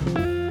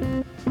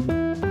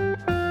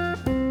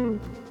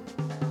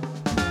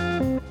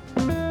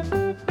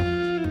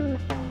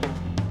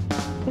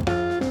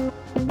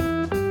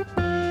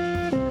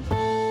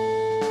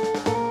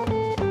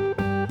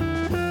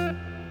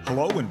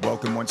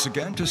once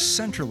again to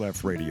Center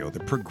Left Radio, the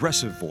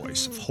progressive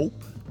voice of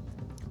hope,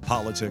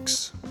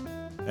 politics,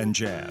 and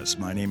jazz.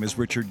 My name is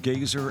Richard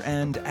Gazer,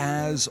 and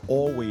as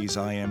always,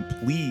 I am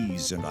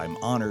pleased and I'm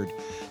honored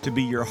to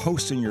be your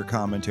host and your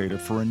commentator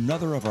for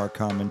another of our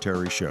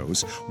commentary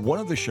shows, one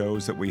of the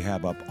shows that we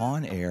have up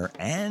on air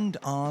and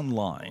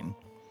online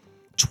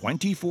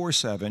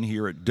 24/7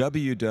 here at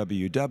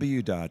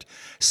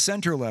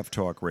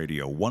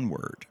www.centerlefttalkradio, one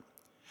word,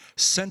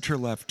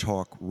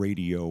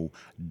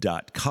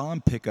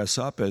 centerlefttalkradio.com. Pick us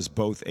up as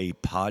both a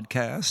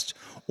podcast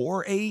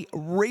or a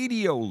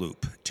radio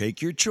loop.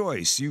 Take your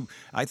choice.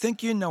 I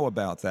think you know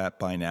about that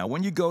by now.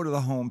 When you go to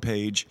the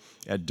homepage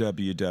at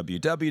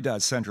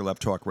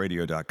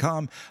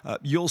www.centerlefttalkradio.com,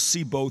 you'll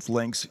see both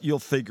links. You'll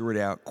figure it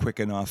out quick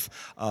enough.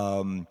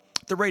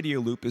 The radio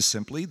loop is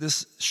simply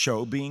this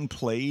show being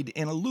played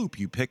in a loop.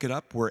 You pick it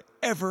up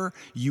wherever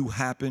you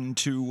happen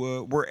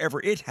to,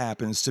 wherever it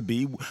happens to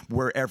be,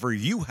 wherever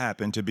you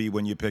happen to be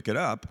when you pick it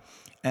up,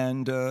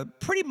 and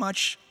pretty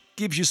much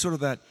gives you sort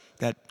of that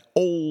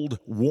old,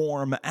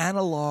 warm,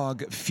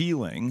 analog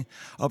feeling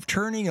of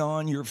turning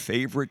on your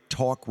favorite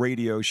talk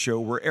radio show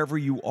wherever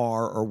you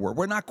are or where.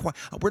 We're not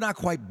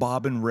quite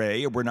Bob and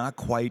Ray, or we're not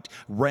quite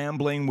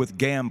rambling with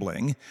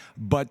gambling,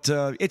 but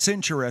it's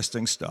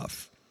interesting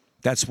stuff.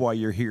 That's why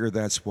you're here.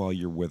 That's why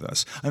you're with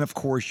us. And of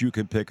course, you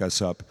can pick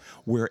us up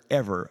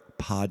wherever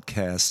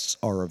podcasts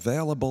are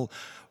available.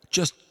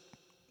 Just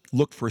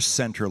look for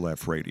Center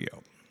Left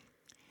Radio.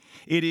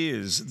 It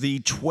is the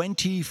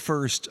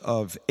 21st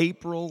of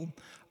April.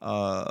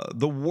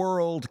 The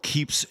world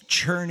keeps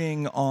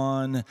churning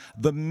on.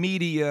 The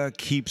media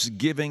keeps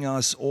giving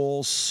us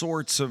all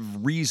sorts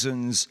of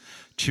reasons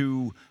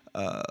to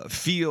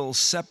feel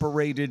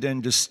separated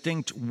and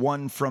distinct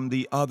one from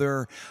the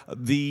other.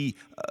 The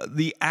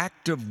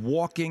act of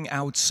walking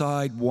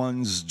outside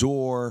one's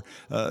door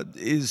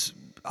is,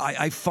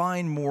 I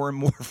find, more and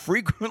more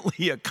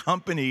frequently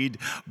accompanied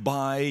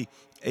by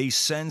a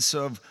sense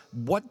of,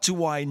 what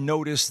do I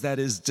notice that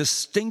is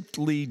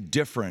distinctly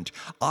different?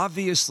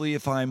 Obviously,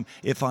 if I'm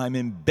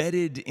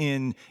embedded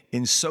in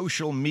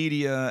social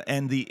media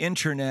and the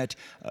internet,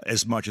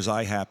 as much as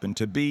I happen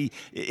to be,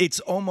 it's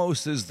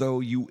almost as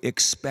though you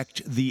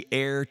expect the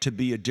air to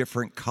be a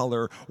different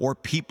color, or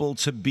people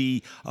to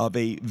be of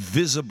a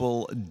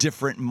visible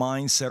different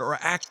mindset, or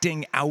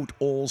acting out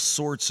all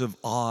sorts of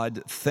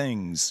odd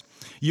things.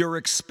 You're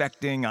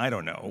expecting, I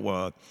don't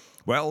know,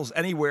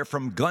 anywhere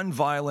from gun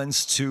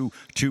violence to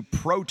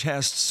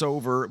protests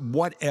over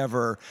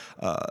whatever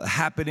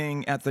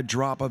happening at the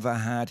drop of a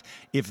hat.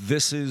 If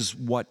this is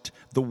what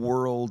the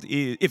world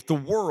is, if the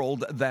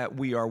world that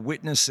we are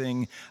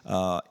witnessing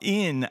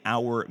in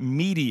our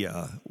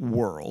media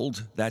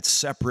world, that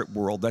separate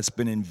world that's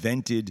been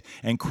invented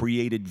and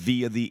created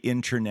via the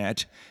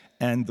internet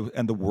and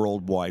the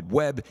World Wide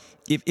Web,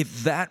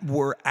 if that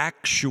were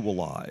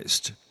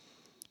actualized,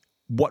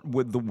 what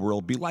would the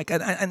world be like?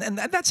 And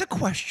that's a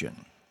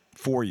question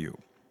for you.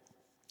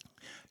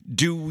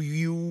 Do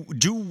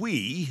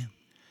we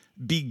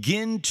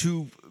begin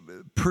to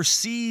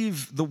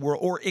perceive the world,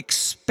 or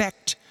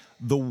expect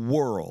the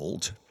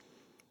world,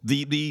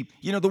 the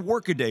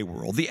workaday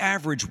world, the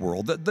average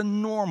world, the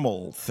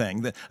normal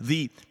thing,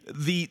 the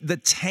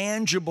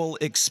tangible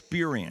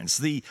experience,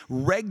 the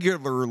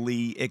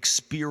regularly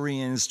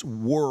experienced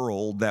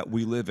world that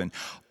we live in?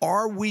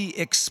 Are we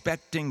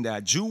expecting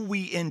that? Do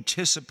we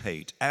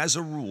anticipate, as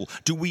a rule,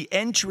 do we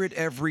enter it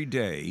every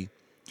day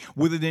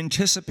with an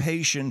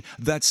anticipation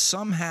that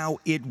somehow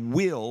it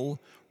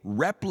will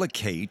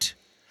replicate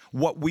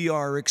what we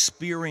are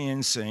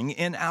experiencing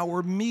in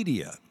our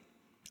media?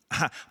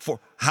 For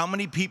how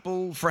many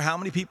people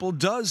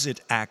does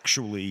it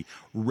actually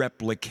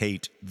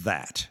replicate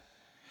that?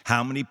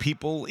 How many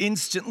people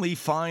instantly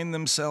find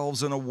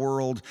themselves in a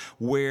world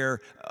where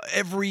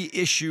every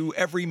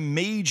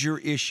major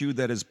issue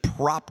that is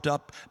propped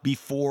up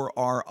before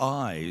our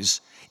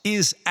eyes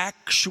is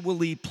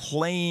actually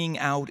playing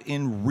out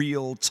in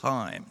real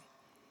time?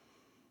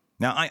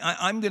 Now,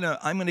 I'm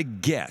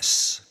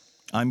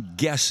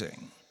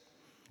guessing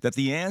that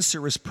the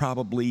answer is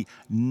probably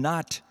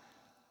not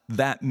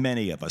that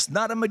many of us,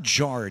 not a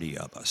majority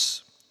of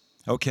us.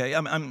 Okay,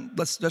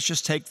 let's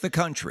just take the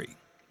country.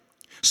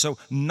 So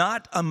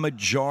not a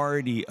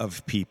majority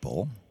of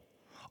people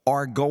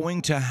are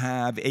going to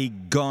have a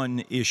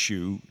gun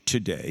issue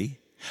today.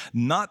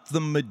 Not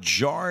the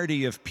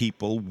majority of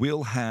people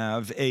will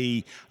have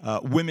a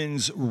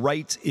women's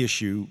rights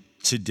issue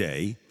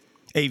today.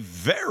 A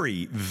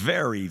very,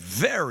 very,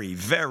 very,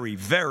 very,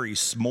 very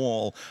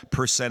small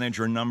percentage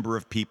or number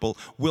of people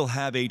will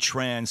have a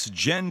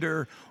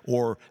transgender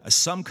or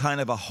some kind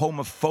of a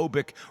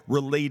homophobic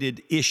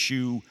related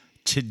issue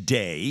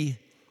today.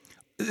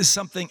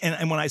 Something,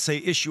 and when I say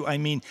issue, I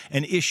mean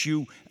an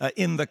issue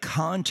in the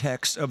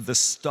context of the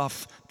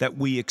stuff that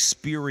we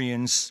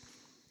experience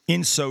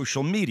in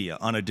social media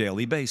on a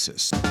daily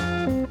basis.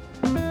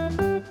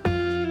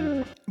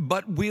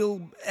 But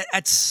we'll,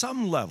 at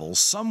some level,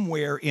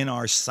 somewhere in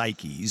our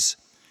psyches,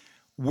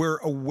 we're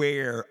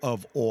aware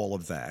of all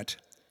of that.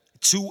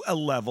 to a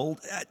level,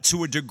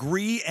 to a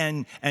degree,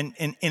 and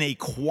in a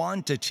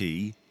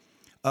quantity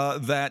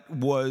that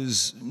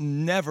was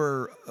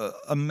never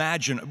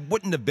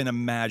wouldn't have been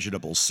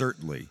imaginable,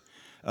 certainly,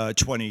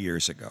 20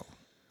 years ago.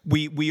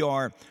 We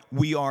are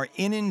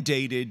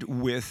inundated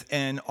with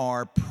and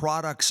are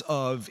products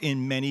of,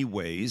 in many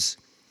ways,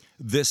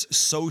 this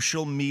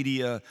social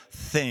media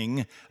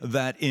thing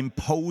that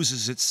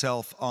imposes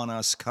itself on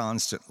us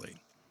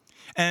constantly.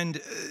 And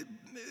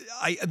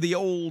the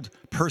old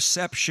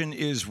perception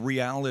is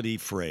reality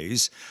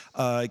phrase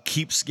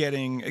keeps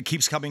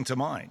coming to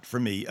mind for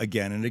me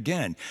again and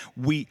again.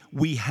 We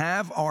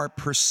have our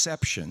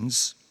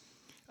perceptions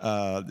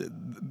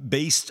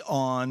based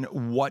on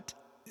what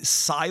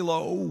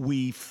silo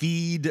we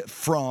feed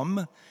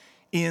from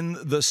in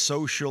the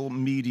social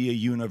media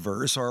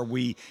universe. Are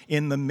we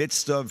in the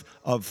midst of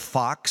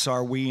Fox?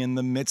 Are we in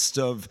the midst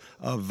of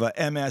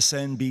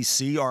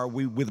MSNBC? Are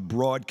we with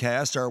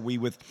broadcast? Are we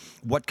with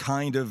what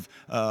kind of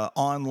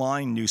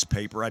online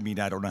newspaper? I mean,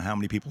 I don't know how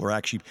many people are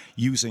actually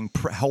using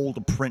hold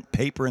a print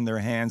paper in their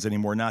hands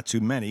anymore. Not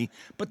too many,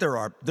 but there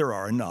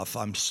are enough.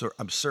 I'm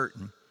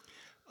certain.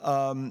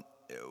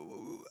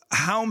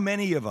 How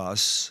many of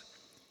us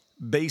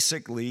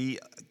basically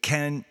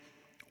can,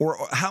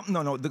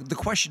 the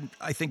question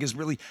I think is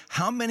really,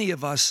 how many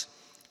of us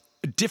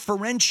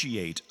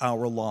differentiate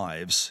our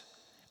lives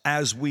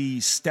as we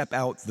step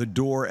out the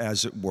door,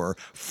 as it were,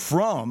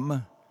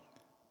 from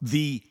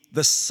the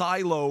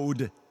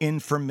siloed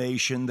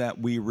information that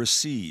we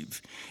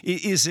receive?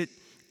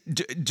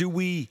 Do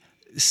we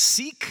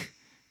seek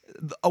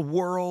a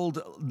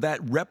world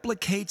that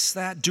replicates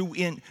that?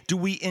 Do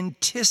we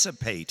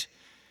anticipate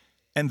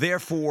and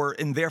therefore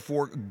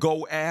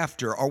go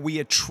after? Are we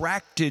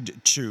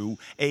attracted to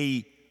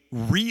a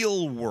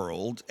real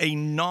world, a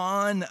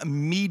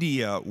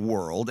non-media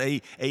world,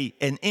 an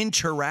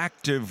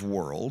interactive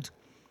world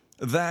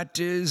that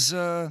is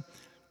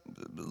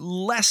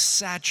less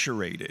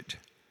saturated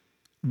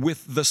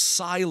with the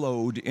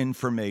siloed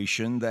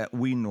information that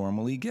we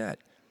normally get?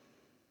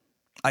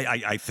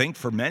 I think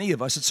for many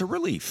of us it's a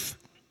relief.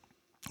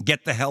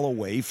 Get the hell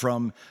away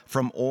from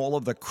all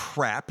of the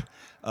crap,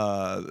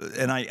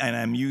 and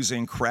I'm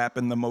using crap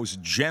in the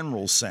most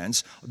general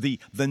sense, the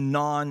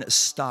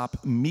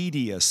non-stop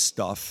media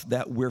stuff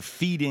that we're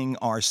feeding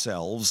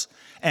ourselves,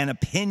 and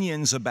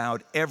opinions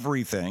about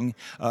everything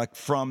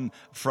from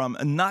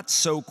not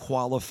so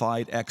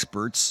qualified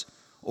experts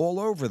all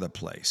over the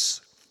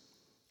place.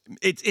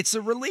 It's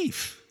a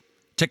relief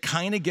to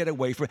kind of get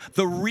away from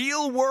the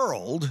real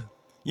world.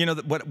 You know,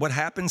 what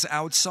happens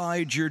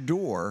outside your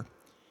door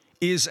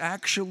is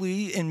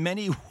actually, in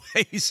many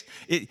ways,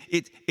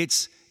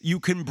 it's you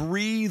can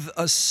breathe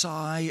a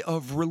sigh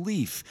of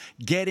relief,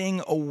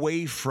 getting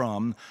away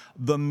from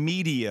the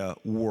media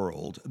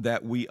world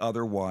that we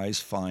otherwise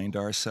find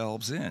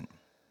ourselves in.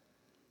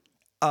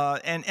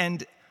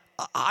 And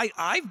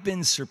I've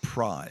been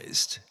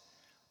surprised.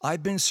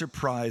 I've been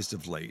surprised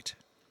of late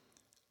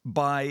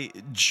by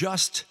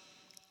just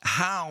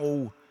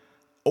how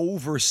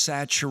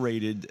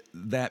oversaturated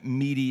that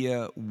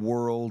media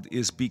world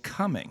is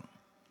becoming.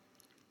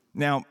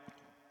 Now,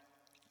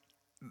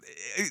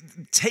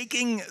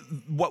 taking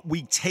what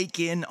we take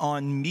in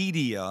on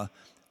media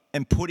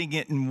and putting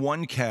it in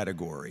one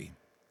category,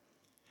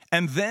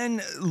 and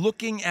then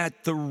looking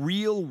at the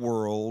real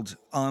world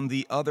on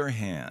the other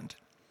hand,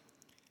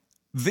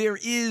 there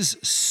is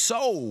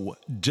so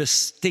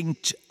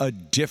distinct a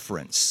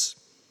difference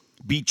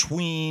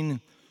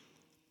between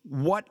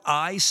what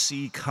I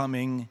see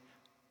coming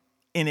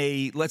in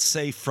a, let's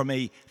say, from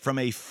a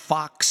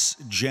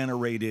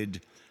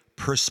Fox-generated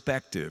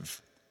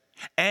perspective,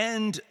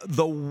 and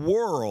the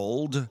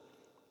world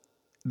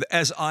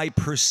as I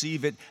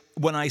perceive it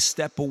when I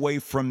step away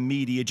from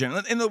media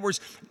generally. In other words,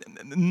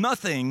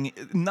 nothing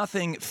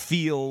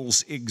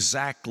feels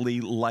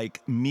exactly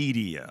like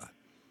media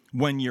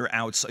when you're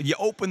outside. You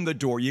open the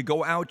door, you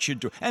go out your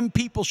door, and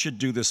people should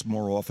do this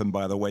more often,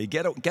 by the way.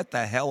 Get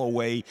the hell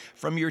away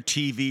from your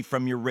TV,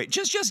 from your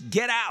radio. Just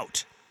get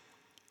out.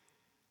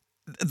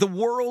 The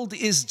world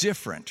is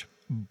different,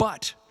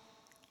 but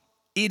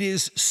it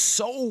is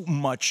so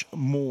much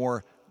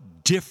more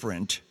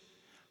different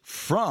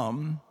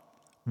from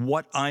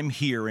what I'm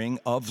hearing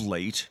of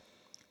late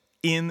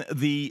in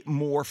the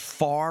more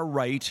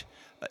far-right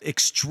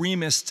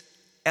extremist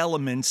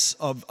elements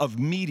of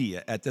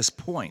media at this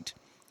point.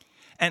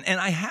 And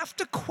I have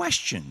to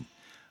question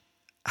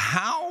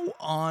how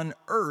on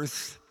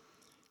earth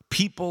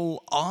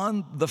people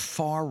on the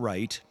far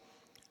right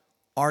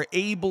are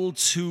able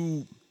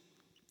to,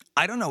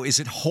 I don't know, is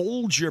it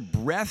hold your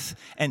breath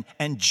and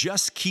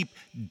just keep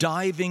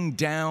diving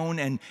down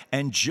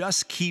and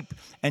just keep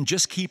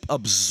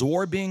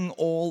absorbing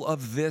all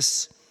of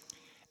this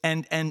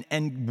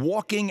and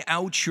walking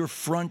out your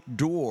front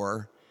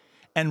door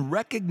and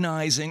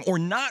recognizing or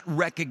not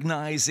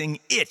recognizing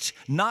it,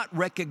 not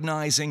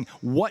recognizing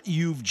what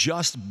you've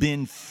just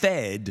been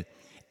fed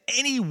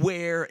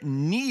anywhere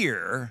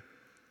near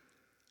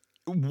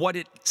what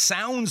it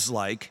sounds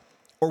like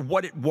or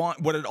what it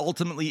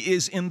ultimately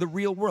is in the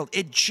real world.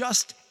 It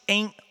just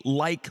ain't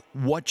like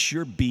what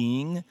you're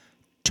being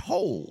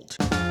told.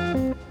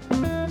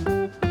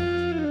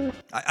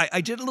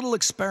 I did a little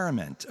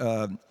experiment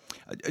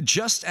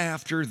just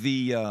after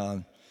the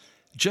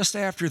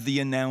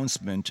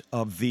announcement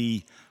of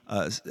the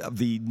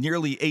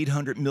nearly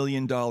 $800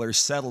 million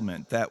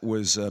settlement that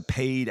was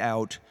paid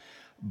out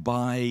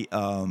by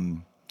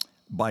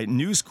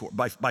News Corp,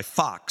 by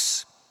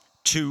Fox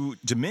to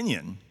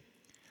Dominion.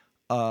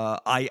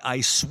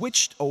 I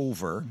switched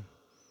over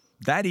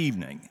that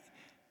evening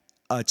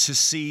to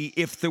see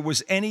if there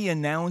was any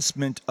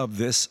announcement of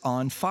this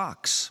on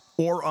Fox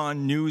or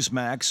on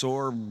Newsmax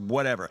or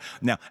whatever.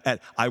 Now,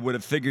 I would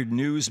have figured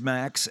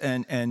Newsmax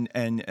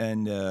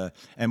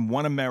and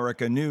One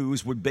America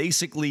News would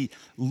basically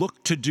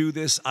look to do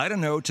this. I don't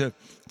know, to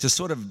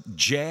sort of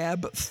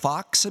jab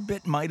Fox a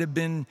bit. Might have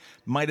been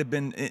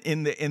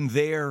in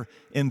their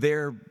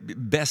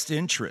best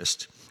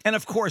interest. And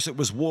of course, it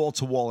was wall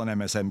to wall on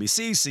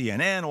MSNBC,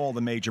 CNN, all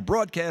the major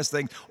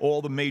broadcasting,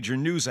 all the major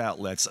news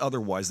outlets.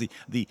 Otherwise,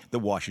 the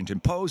Washington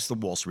Post, the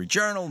Wall Street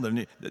Journal,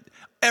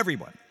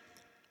 everyone.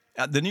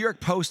 The New York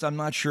Post, I'm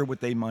not sure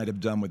what they might have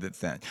done with it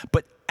then.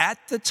 But at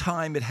the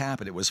time it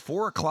happened, it was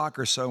 4 o'clock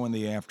or so in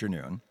the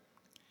afternoon,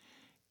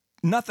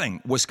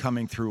 nothing was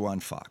coming through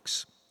on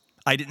Fox.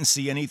 I didn't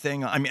see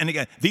anything. I mean, and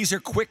again, these are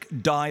quick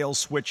dial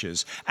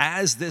switches.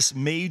 As this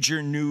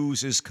major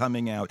news is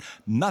coming out,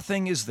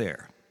 nothing is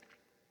there.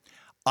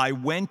 I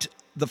went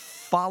the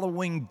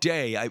following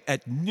day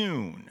at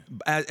noon,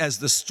 as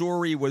the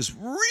story was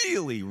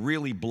really,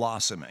 really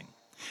blossoming,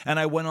 and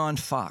I went on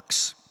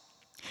Fox.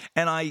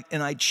 And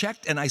I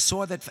checked, and I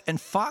saw that, and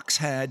Fox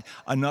had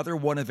another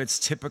one of its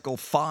typical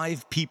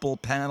 5-people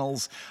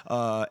panels,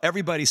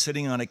 everybody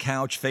sitting on a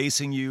couch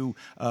facing you,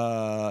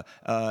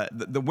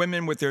 the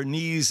women with their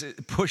knees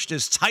pushed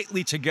as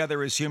tightly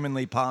together as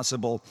humanly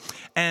possible,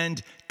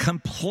 and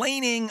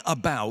complaining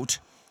about,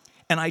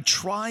 and I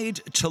tried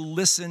to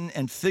listen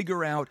and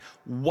figure out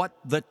what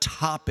the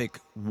topic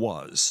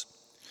was.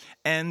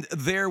 And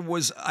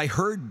I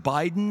heard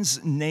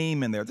Biden's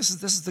name in there. This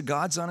is the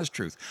God's honest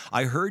truth.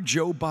 I heard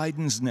Joe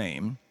Biden's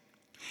name,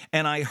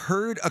 and I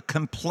heard a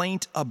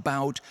complaint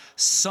about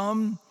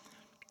some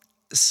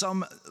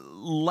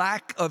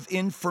lack of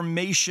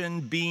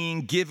information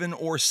being given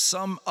or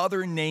some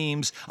other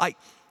names.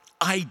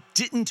 I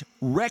didn't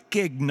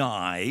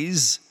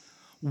recognize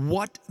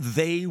what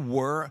they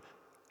were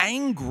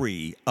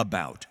angry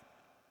about.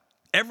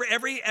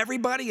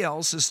 Everybody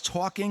else is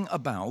talking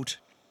about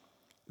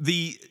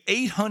the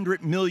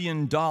 $800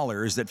 million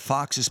that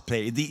Fox has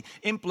paid, the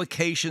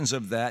implications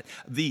of that,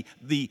 the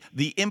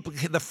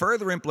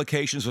further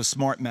implications of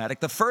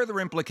Smartmatic, the further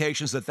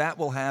implications that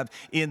will have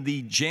in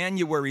the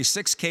January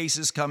 6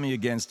 cases coming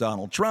against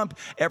Donald Trump,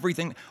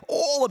 everything,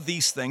 all of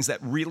these things that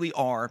really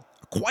are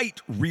quite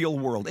real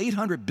world.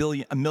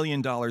 $800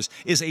 million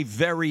is a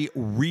very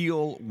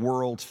real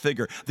world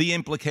figure. The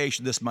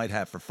implication this might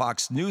have for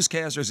Fox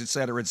newscasters, et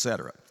cetera, et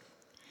cetera.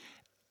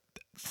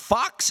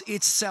 Fox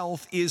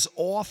itself is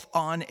off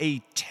on a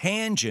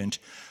tangent,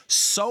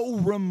 so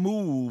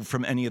removed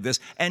from any of this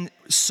and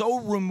so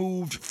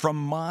removed from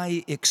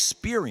my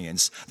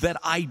experience that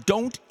I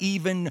don't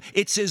even,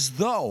 it's as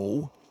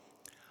though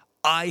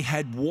I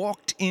had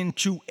walked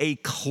into a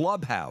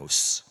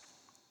clubhouse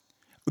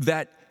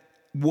that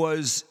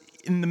was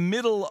in the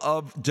middle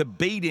of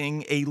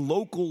debating a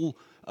local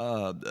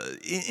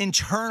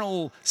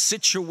internal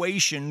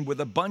situation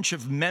with a bunch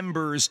of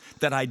members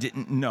that I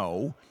didn't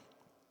know.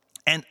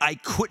 And I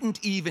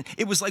couldn't even,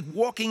 it was like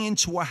walking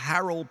into a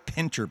Harold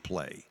Pinter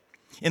play.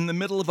 In the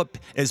middle of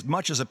as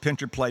much as a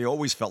Pinter play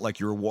always felt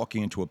like you were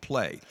walking into a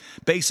play.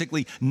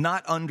 Basically,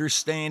 not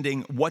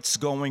understanding what's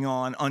going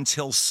on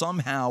until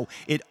somehow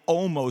it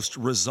almost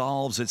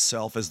resolves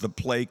itself as the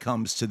play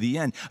comes to the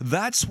end.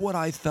 That's what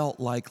I felt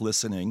like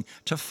listening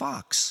to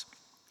Fox.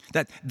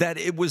 That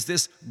it was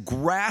this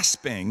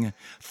grasping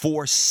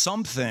for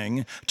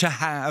something to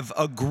have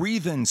a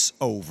grievance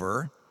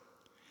over.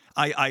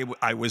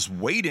 I was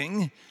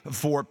waiting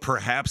for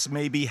perhaps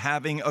maybe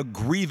having a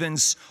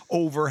grievance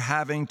over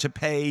having to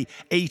pay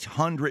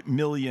 $800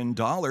 million.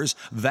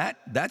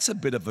 That's a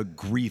bit of a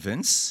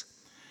grievance,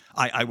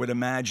 I would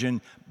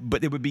imagine,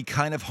 but it would be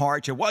kind of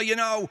hard to, well, you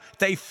know,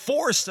 they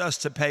forced us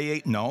to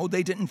pay No,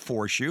 they didn't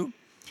force you.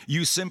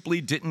 You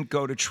simply didn't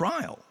go to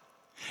trial.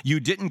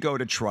 You didn't go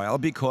to trial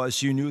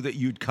because you knew that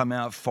you'd come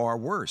out far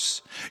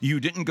worse.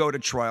 You didn't go to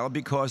trial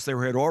because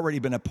there had already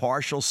been a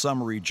partial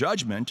summary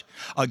judgment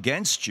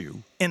against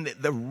you in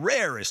the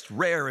rarest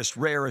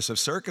of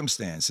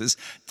circumstances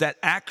that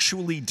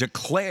actually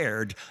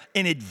declared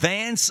in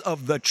advance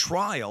of the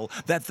trial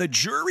that the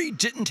jury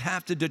didn't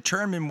have to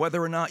determine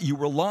whether or not you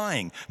were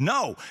lying.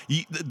 No,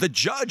 the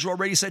judge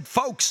already said,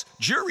 folks,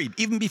 jury,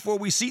 even before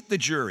we seat the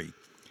jury,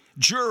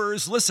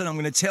 jurors, listen, I'm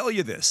going to tell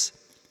you this.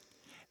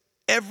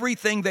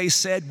 Everything they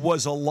said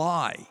was a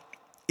lie.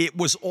 It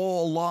was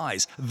all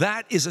lies.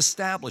 That is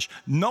established.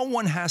 No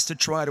one has to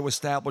try to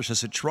establish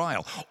this at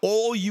trial.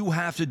 All you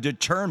have to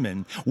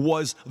determine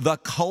was the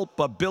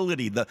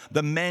culpability,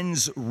 the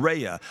mens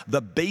rea,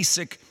 the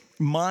basic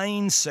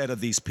mindset of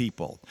these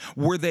people?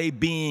 Were they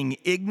being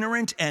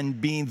ignorant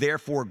and being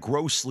therefore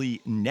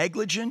grossly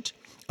negligent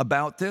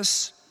about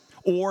this?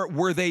 Or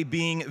were they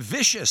being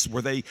vicious?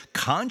 Were they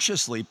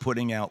consciously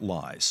putting out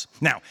lies?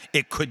 Now,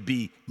 it could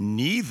be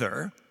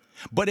neither.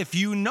 But if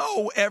you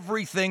know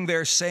everything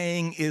they're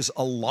saying is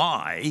a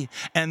lie,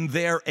 and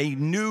they're a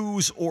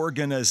news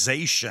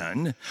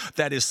organization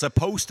that is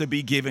supposed to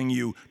be giving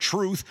you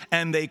truth,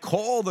 and they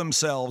call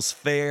themselves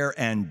fair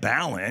and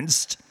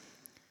balanced,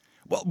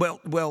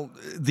 well,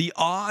 the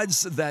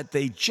odds that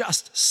they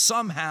just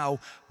somehow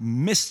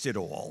missed it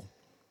all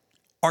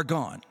are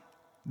gone.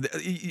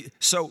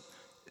 So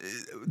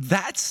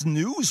that's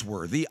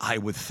newsworthy, I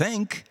would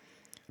think,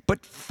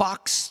 but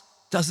Fox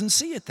doesn't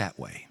see it that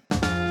way.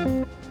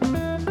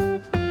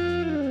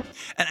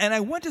 And I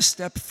went a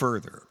step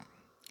further.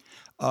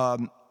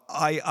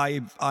 I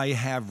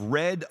have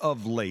read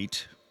of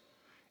late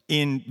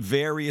in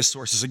various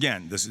sources.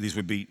 Again, these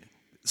would be,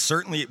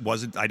 certainly it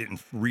wasn't, I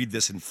didn't read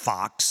this in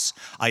Fox.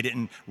 I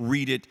didn't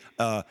read it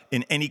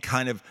in any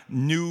kind of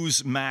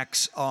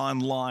Newsmax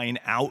online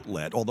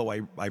outlet, although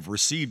I've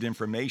received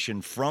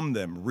information from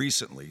them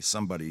recently.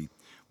 Somebody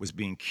was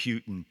being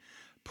cute and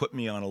put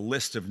me on a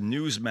list of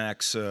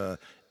Newsmax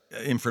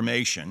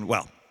information.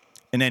 Well,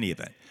 in any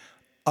event,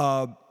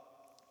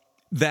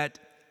 that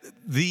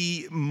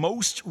the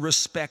most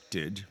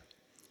respected,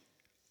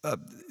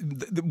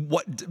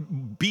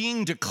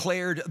 being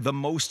declared the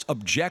most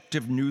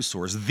objective news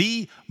source,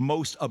 the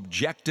most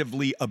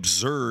objectively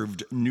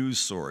observed news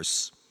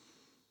source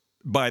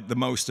by the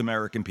most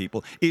American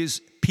people,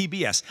 is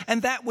PBS.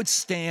 And that would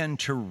stand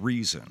to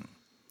reason.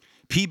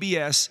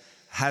 PBS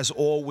has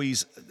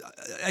always,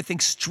 I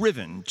think,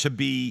 striven to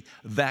be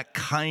that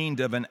kind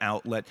of an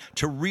outlet,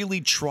 to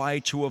really try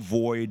to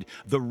avoid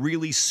the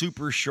really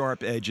super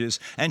sharp edges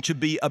and to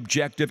be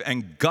objective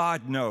and,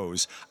 God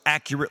knows,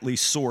 accurately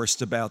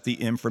sourced about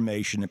the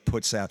information it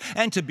puts out,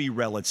 and to be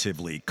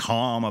relatively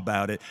calm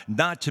about it,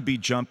 not to be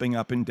jumping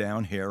up and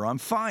down hair on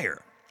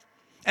fire,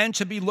 and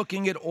to be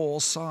looking at all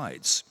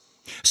sides.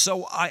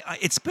 So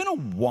it's been a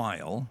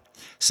while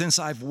since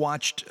I've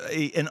watched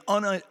an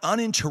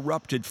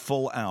uninterrupted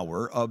full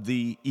hour of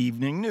the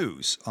evening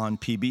news on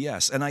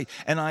PBS,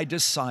 and I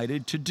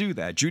decided to do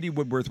that. Judy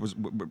Woodworth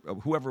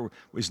whoever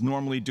was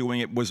normally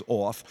doing it was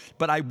off,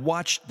 but I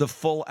watched the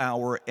full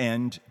hour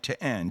end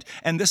to end.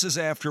 And this is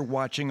after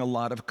watching a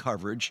lot of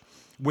coverage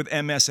with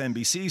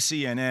MSNBC,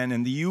 CNN,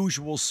 and the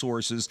usual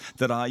sources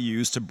that I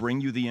use to bring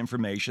you the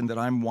information that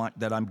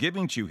I'm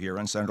giving to you here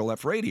on Center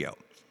Left Radio.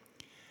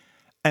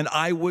 And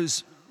I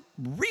was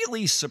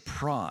really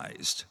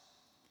surprised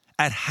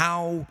at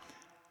how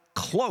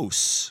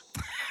close,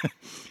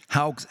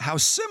 how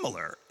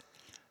similar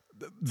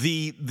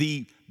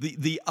the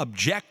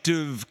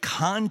objective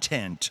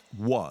content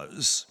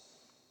was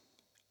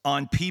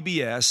on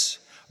PBS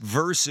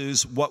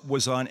versus what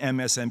was on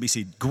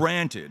MSNBC.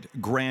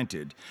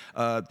 Granted,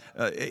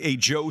 a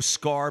Joe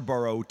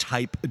Scarborough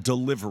type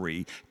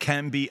delivery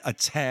can be a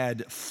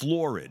tad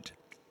florid,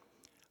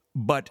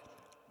 but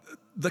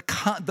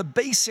the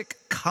basic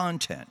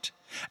content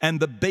and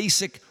the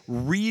basic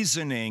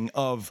reasoning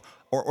of,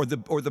 or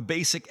the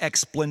basic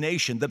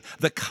explanation,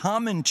 the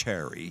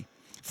commentary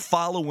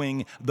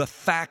following the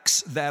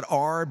facts that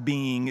are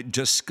being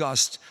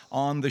discussed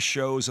on the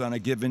shows on a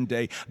given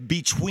day,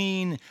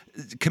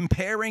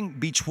 comparing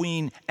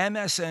between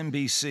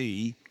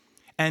MSNBC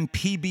and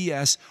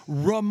PBS,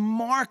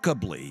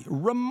 remarkably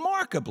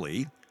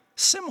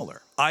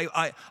similar.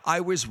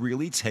 I was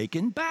really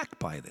taken back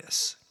by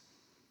this.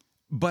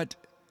 But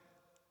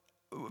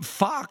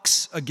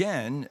Fox,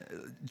 again,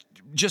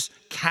 just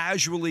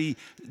casually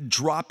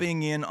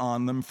dropping in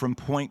on them from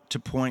point to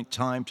point,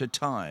 time to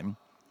time,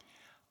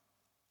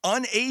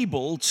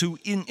 unable to,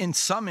 in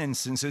some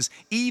instances,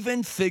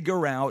 even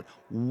figure out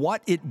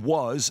what it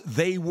was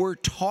they were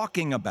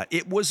talking about.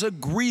 It was a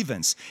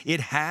grievance. It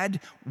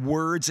had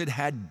words. It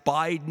had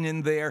Biden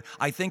in there.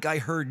 I think I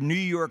heard New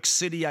York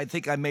City. I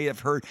think I may have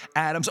heard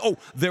Adams. Oh,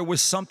 there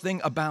was something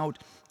about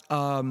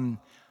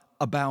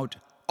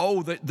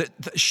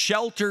the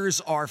shelters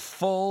are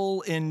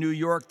full in New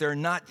York. They're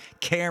not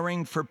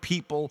caring for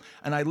people.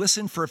 And I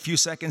listened for a few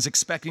seconds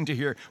expecting to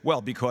hear, well,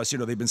 because,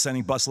 they've been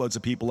sending busloads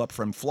of people up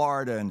from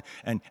Florida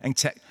and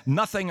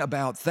nothing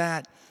about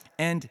that.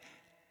 And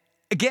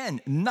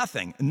again,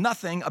 nothing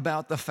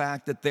about the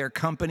fact that their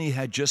company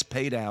had just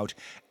paid out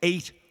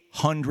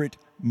 $800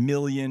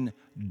 million.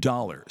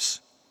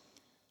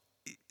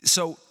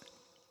 So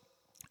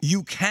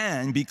you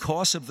can,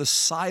 because of the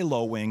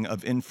siloing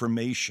of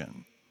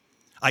information,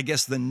 I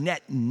guess the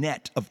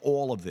net of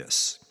all of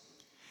this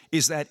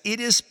is that it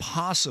is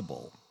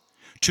possible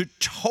to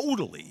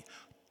totally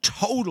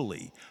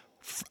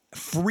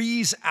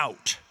freeze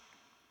out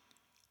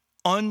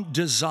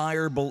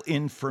undesirable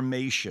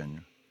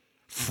information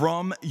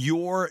from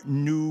your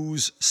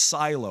news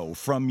silo,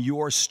 from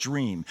your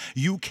stream.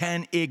 You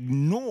can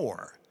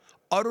ignore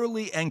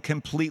utterly and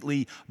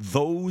completely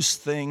those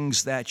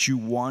things that you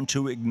want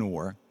to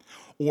ignore,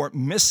 or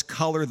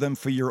miscolor them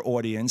for your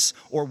audience,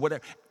 or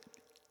whatever.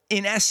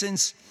 In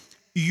essence,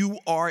 you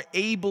are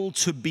able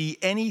to be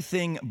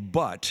anything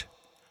but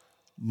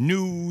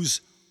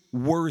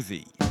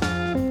newsworthy.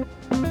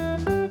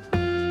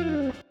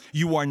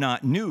 You are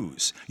not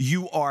news.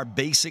 You are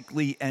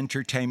basically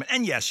entertainment.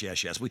 And yes,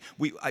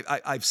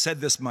 I've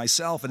said this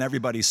myself, and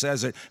everybody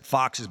says it.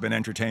 Fox has been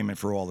entertainment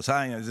for all the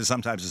time.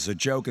 Sometimes it's a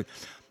joke,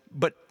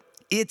 but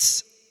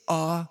it's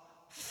a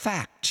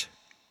fact.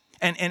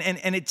 And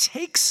it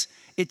takes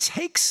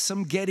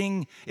some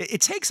getting. It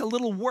takes a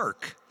little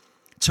work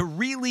to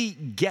really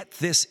get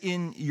this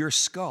in your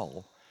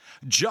skull.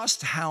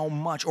 Just how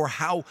much or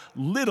how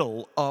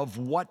little of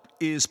what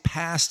is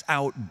passed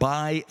out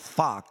by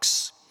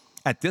Fox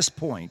at this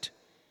point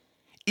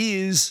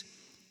is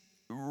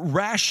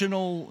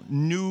rational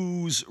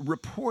news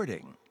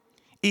reporting.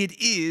 It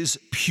is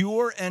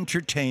pure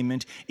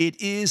entertainment.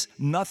 It is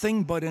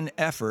nothing but an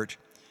effort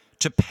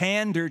to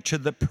pander to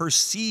the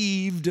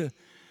perceived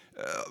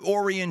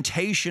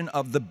orientation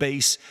of the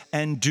base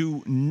and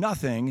do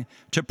nothing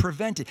to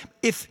prevent it.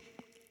 If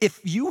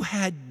you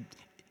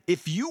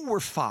were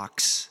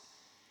Fox,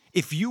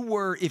 if you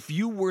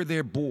were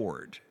their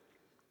board,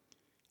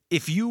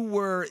 if you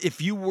were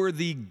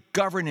the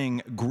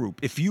governing group,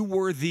 if you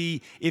were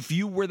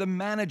the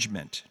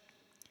management,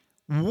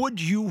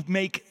 would you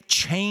make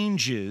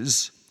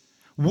changes?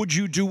 Would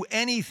you do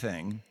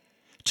anything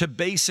to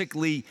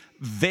basically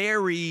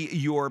vary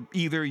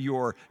either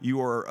your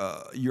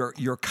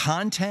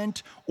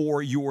content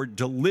or your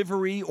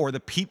delivery or the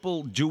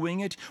people doing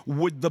it?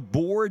 Would the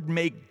board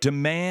make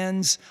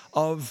demands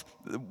of?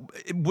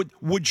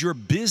 Would your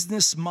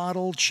business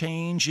model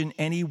change in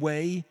any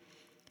way?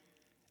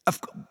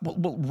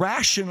 Well,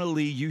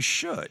 rationally, you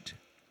should.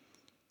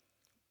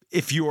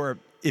 If you are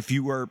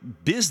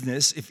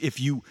business,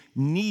 if you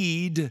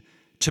need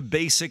to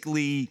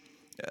basically,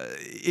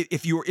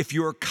 if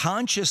you're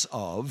conscious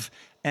of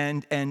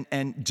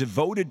and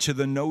devoted to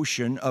the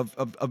notion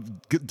of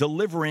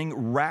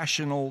delivering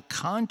rational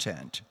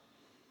content,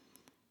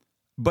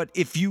 but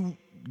if you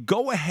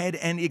go ahead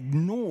and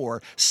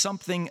ignore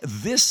something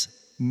this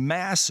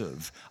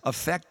massive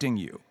affecting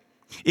you,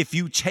 if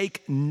you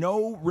take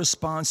no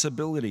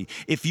responsibility,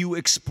 if you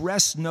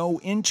express no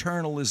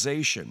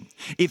internalization,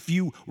 if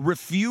you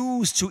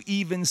refuse to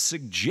even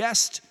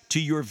suggest to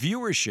your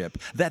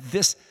viewership that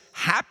this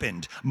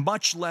happened,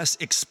 much less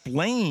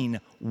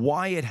explain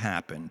why it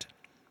happened,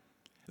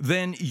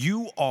 then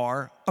you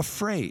are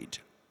afraid.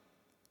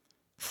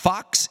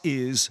 Fox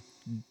is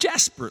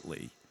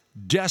desperately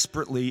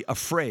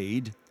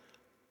afraid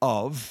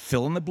of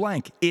fill in the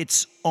blank,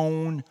 its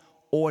own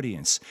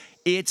audience.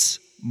 Its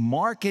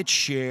market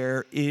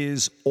share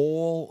is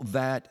all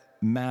that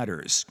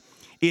matters.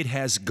 It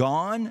has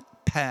gone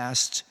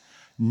past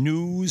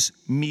news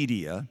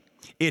media.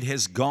 It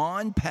has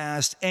gone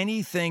past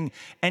anything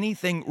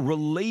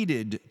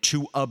related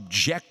to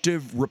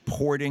objective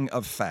reporting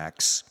of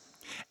facts,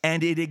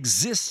 and it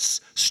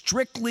exists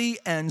strictly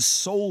and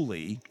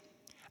solely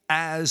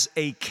as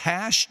a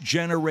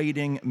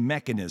cash-generating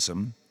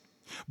mechanism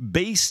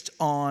based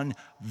on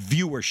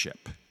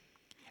viewership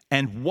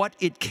and what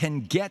it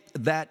can get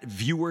that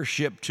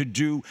viewership to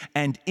do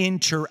and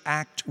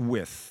interact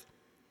with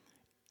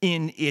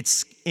in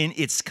its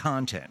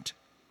content.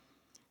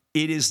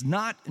 It is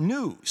not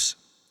news.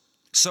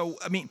 So,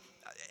 I mean,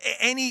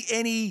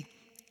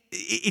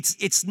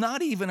 it's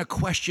not even a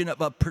question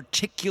of a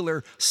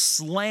particular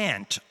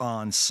slant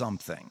on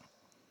something.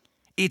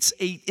 It's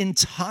an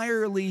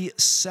entirely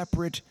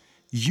separate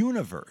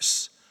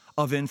universe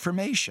of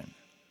information.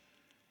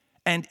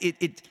 And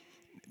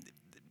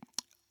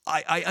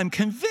I'm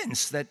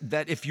convinced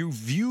that if you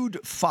viewed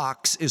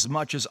Fox as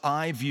much as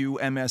I view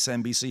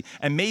MSNBC,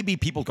 and maybe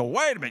people go,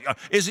 wait a minute,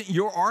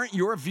 aren't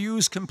your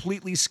views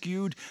completely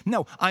skewed?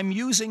 No, I'm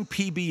using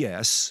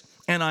PBS,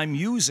 and I'm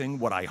using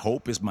what I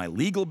hope is my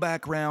legal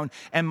background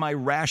and my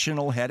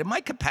rational head and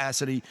my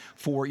capacity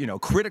for,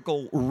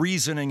 critical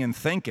reasoning and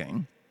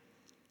thinking,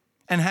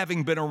 and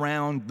having been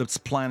around this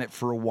planet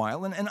for a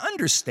while and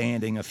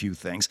understanding a few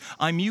things.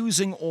 I'm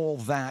using all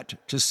that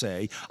to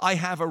say I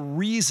have a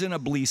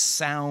reasonably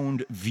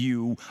sound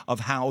view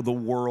of how the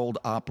world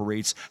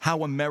operates,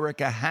 how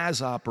America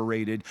has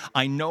operated.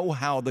 I know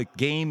how the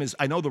game is.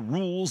 I know the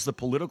rules, the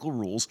political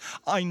rules.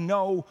 I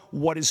know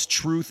what is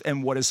truth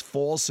and what is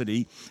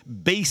falsity.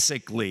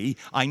 Basically,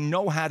 I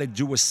know how to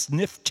do a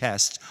sniff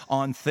test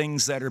on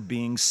things that are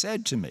being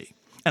said to me.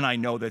 And I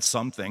know that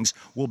some things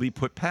will be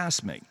put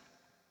past me.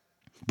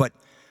 But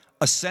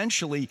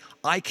essentially,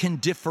 I can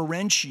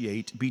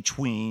differentiate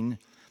between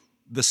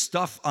the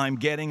stuff I'm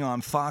getting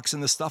on Fox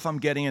and the stuff I'm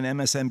getting on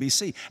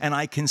MSNBC, and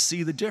I can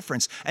see the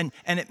difference. And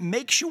it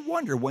makes you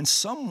wonder when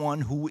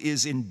someone who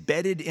is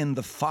embedded in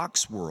the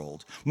Fox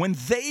world, when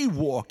they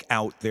walk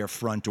out their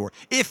front door,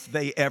 if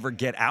they ever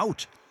get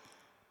out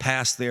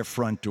past their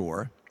front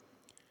door,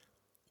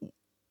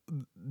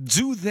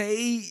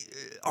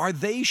 are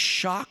they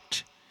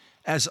shocked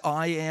as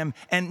I am,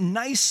 and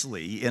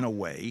nicely in a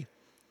way,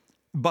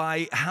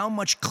 by how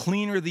much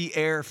cleaner the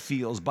air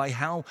feels, by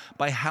how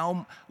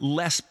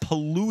less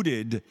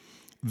polluted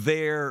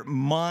their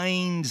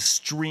mind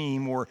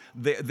stream or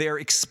their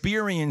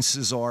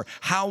experiences are,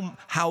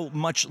 how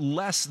much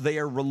less they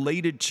are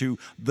related to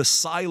the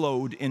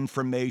siloed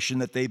information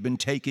that they've been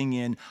taking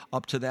in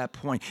up to that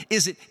point.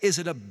 Is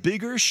it a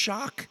bigger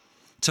shock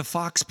to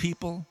Fox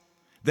people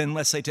than,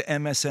 let's say, to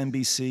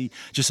MSNBC?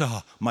 Just,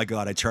 oh my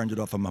God, I turned it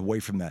off, I'm away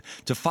from that.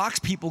 To Fox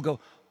people go,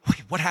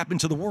 wait, what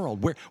happened to the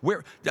world?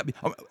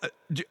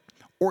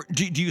 Or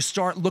do you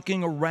start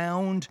looking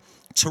around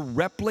to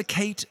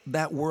replicate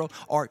that world?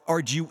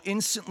 Or do you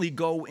instantly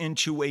go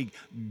into a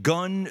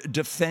gun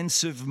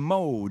defensive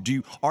mode?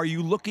 Are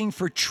you looking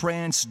for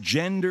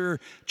transgender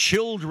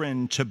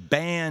children to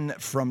ban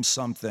from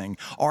something?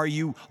 Are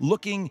you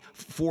looking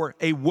for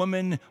a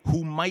woman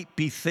who might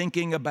be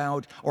thinking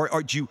about,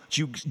 or do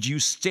you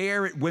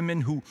stare at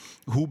women who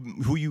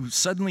you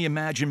suddenly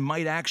imagine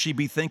might actually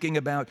be thinking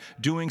about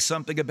doing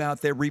something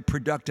about their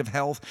reproductive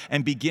health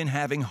and begin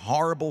having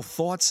horrible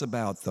thoughts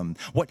about them?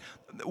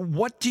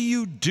 What do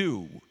you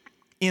do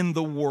in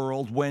the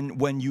world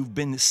when you've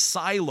been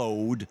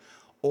siloed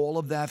all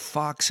of that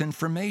Fox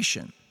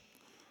information?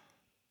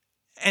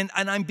 And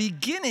I'm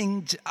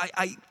beginning to,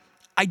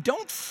 I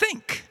don't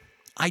think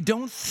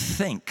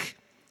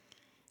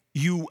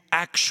you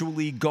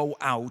actually go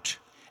out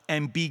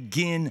and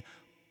begin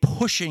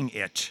pushing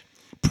it,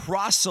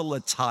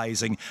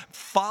 proselytizing,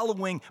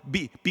 following,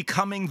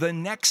 becoming the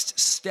next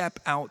step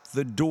out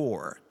the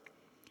door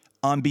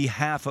on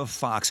behalf of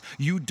Fox.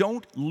 You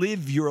don't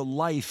live your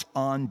life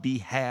on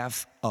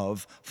behalf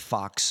of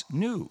Fox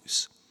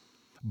News,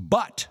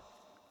 but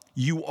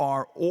you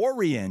are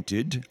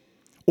oriented,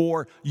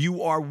 or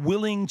you are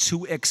willing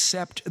to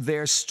accept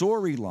their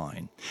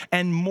storyline.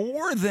 And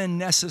more than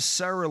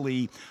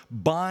necessarily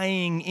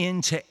buying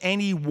into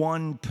any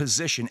one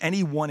position,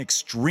 any one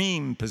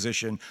extreme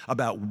position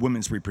about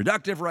women's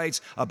reproductive rights,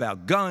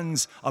 about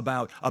guns,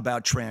 about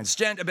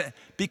transgender,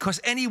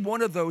 because any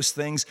one of those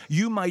things,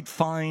 you might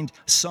find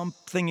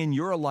something in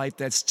your life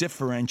that's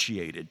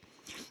differentiated.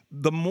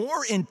 The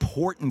more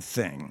important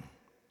thing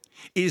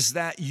is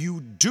that you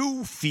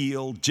do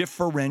feel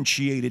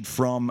differentiated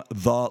from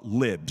the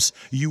libs.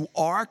 You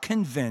are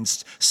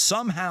convinced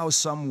somehow,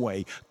 some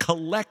way,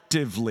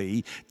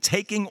 collectively,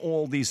 taking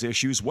all these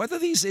issues, whether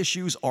these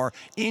issues are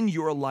in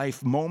your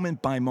life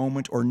moment by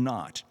moment or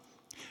not,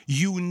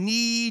 you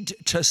need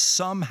to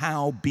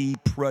somehow be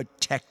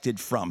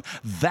protected from.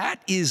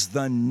 That is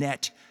the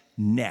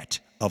net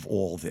of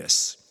all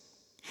this.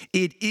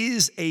 It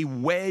is a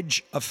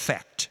wedge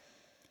effect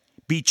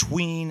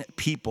between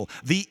people.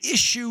 The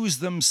issues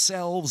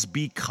themselves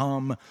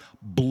become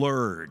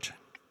blurred.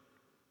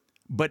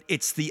 But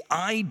it's the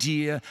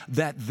idea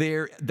that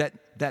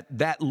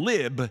that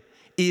lib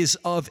is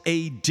of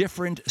a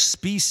different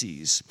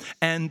species.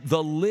 And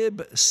the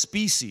lib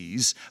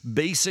species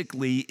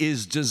basically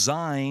is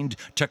designed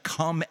to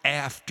come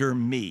after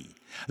me.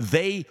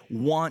 They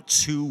want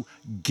to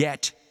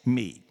get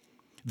me.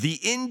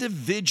 The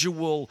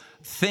individual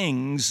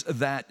things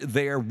that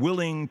they're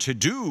willing to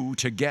do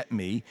to get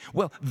me,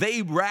 well,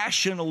 they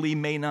rationally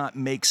may not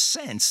make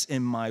sense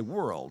in my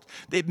world.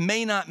 It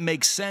may not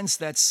make sense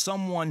that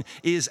someone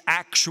is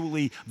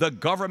actually, the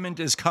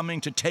government is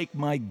coming to take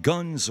my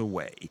guns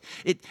away.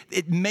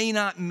 It may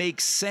not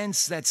make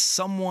sense that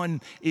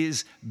someone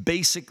is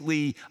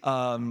basically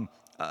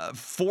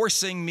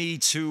forcing me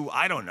to,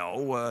 I don't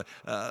know,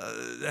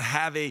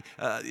 have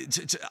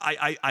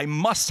I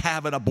must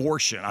have an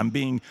abortion. I'm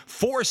being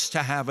forced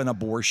to have an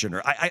abortion,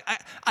 or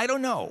I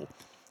don't know,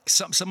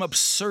 some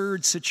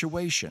absurd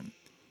situation.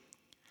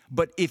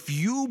 But if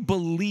you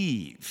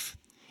believe,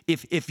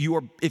 if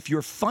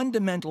your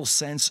fundamental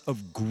sense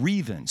of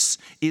grievance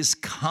is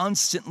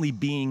constantly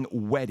being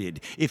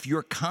whetted, if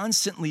you're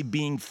constantly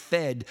being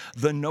fed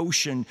the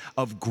notion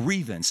of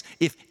grievance,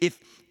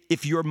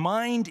 if your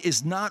mind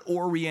is not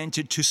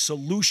oriented to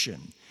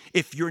solution,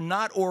 if you're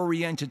not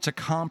oriented to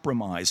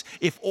compromise,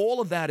 if all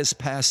of that is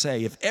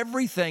passé, if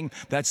everything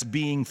that's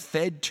being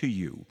fed to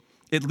you,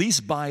 at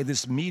least by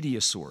this media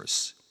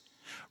source,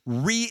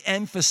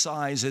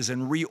 re-emphasizes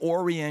and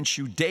reorients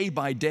you day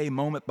by day,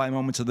 moment by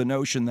moment, to the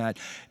notion that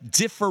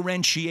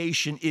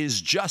differentiation is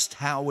just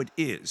how it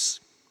is,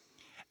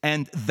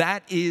 and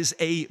that is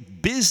a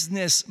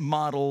business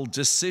model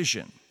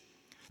decision,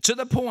 to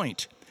the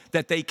point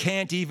that they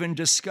can't even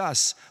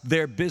discuss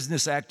their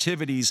business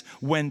activities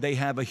when they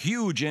have a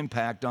huge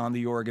impact on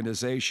the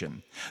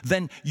organization,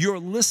 then you're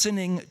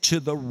listening to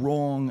the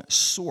wrong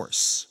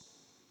source.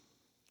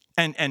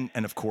 And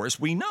of course,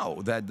 we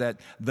know that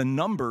the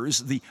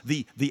numbers,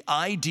 the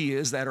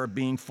ideas that are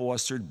being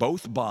fostered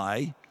both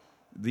by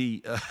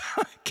the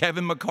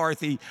Kevin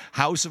McCarthy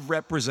House of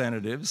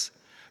Representatives,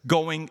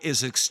 going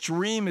as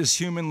extreme as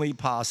humanly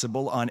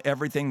possible on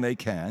everything they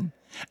can,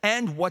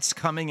 and what's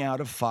coming out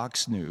of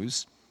Fox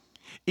News,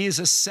 is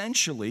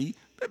essentially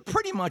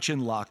pretty much in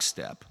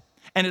lockstep.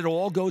 And it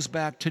all goes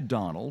back to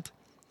Donald.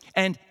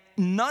 And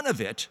none of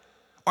it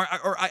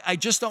I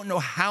just don't know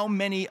how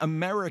many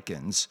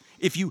Americans,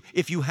 if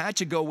you had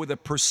to go with a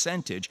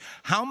percentage,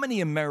 how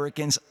many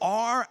Americans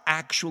are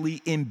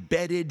actually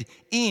embedded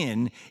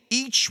in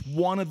each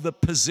one of the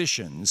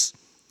positions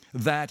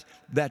that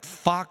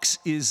Fox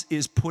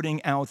is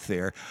putting out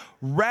there,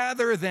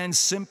 rather than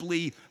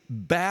simply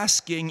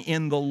basking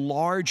in the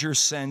larger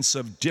sense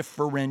of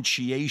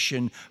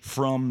differentiation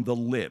from the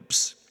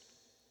libs.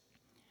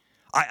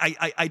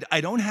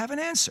 I don't have an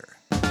answer.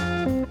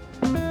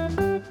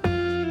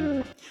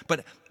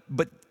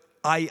 But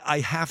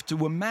I have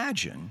to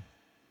imagine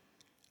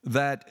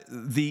that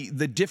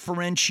the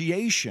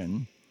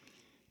differentiation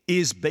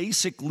is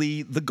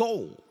basically the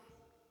goal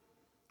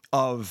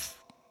of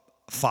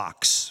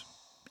Fox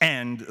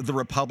and the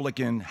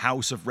Republican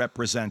House of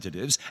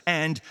Representatives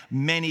and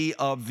many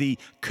of the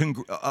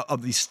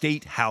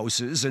state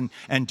houses and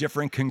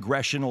different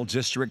congressional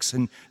districts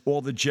and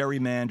all the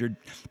gerrymandered.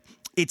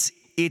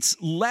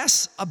 It's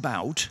less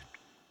about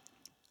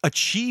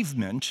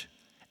achievement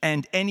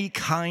and any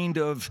kind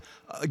of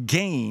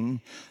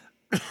gain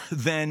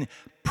than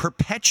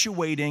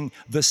perpetuating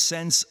the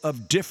sense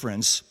of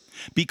difference,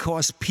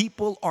 because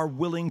people are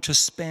willing to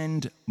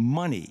spend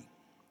money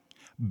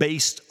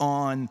based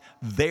on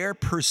their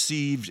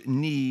perceived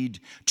need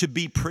to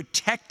be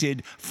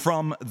protected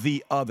from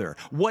the other.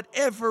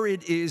 Whatever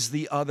it is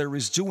the other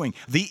is doing,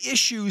 the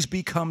issues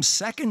become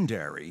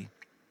secondary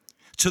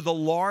to the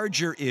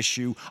larger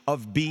issue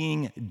of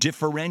being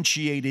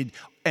differentiated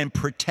and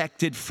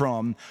protected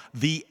from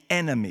the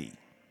enemy.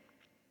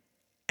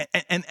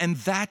 And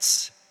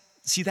that's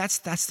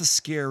the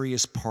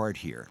scariest part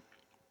here.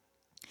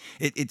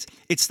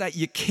 It's that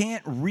you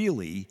can't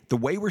really, the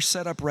way we're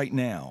set up right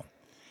now,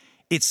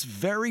 it's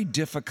very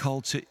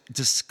difficult to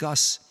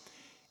discuss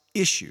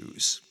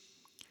issues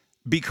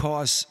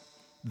because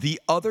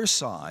the other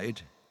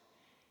side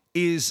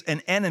is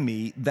an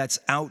enemy that's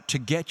out to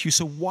get you.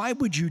 So why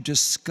would you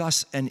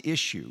discuss an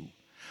issue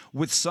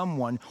with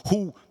someone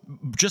who,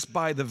 just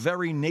by the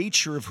very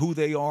nature of who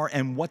they are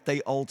and what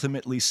they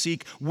ultimately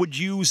seek, would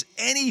use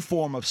any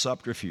form of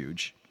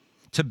subterfuge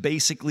to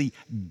basically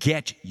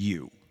get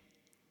you?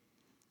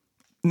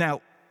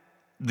 Now,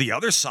 the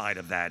other side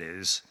of that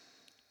is,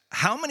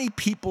 how many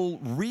people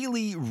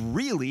really,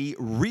 really,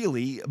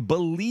 really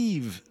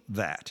believe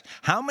that?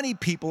 How many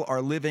people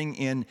are living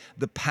in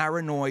the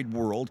paranoid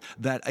world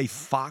that a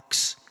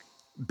Fox,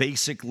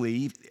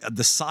 basically,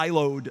 the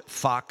siloed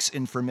Fox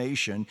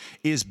information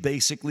is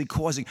basically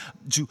causing?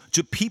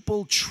 Do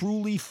people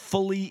truly,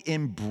 fully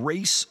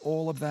embrace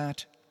all of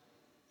that?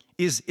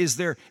 Is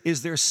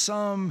there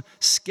some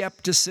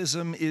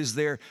skepticism? Is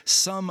there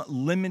some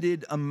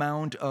limited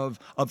amount of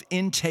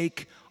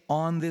intake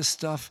on this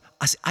stuff?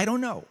 I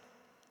don't know.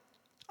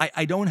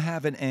 I don't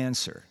have an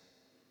answer.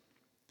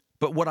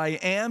 But what I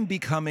am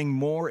becoming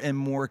more and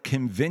more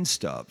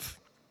convinced of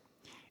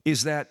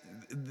is that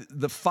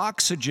the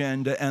Fox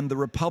agenda and the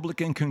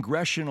Republican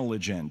congressional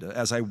agenda,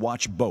 as I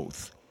watch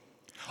both,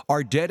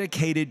 are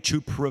dedicated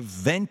to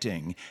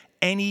preventing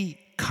any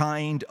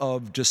kind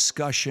of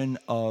discussion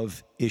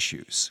of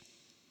issues.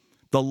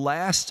 The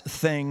last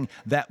thing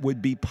that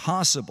would be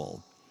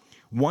possible,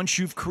 once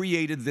you've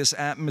created this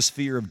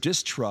atmosphere of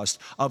distrust,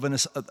 of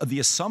the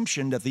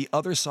assumption that the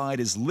other side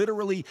is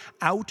literally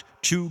out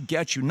to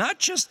get you, not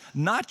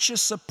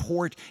just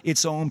support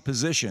its own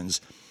positions.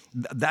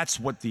 That's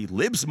what the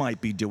libs might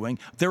be doing.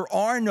 There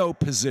are no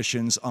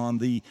positions on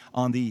the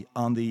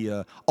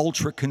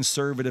ultra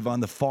conservative, on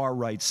the far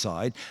right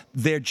side.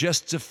 They're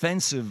just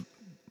defensive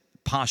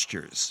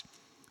postures.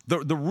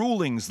 The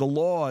rulings, the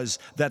laws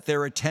that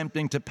they're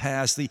attempting to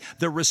pass,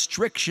 the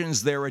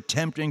restrictions they're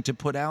attempting to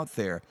put out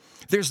there.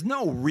 There's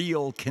no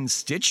real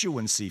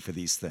constituency for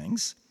these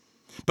things.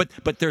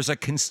 But there's a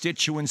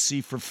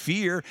constituency for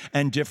fear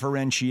and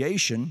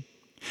differentiation.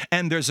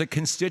 And there's a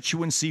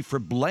constituency for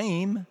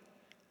blame.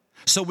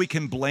 So we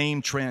can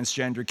blame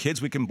transgender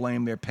kids, we can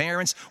blame their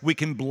parents, we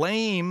can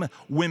blame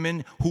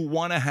women who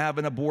want to have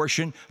an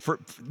abortion,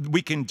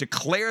 we can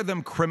declare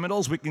them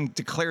criminals, we can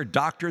declare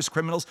doctors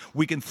criminals,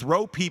 we can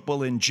throw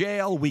people in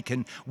jail, we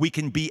can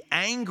be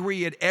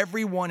angry at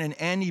everyone and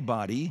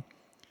anybody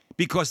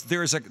because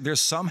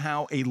there's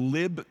somehow a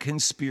lib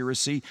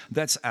conspiracy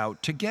that's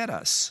out to get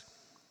us.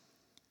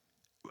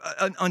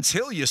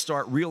 Until you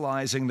start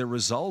realizing the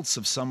results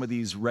of some of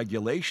these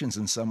regulations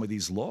and some of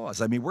these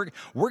laws. I mean, we're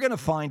going to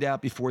find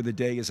out before the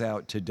day is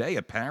out today,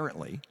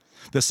 apparently.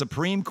 The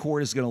Supreme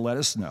Court is going to let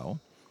us know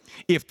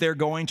if they're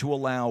going to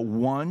allow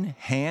one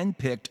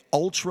hand-picked,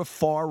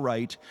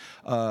 ultra-far-right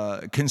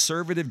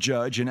conservative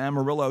judge in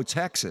Amarillo,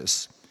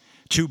 Texas,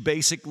 to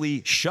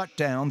basically shut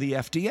down the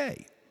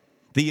FDA.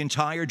 The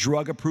entire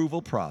drug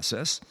approval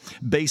process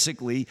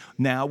basically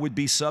now would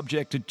be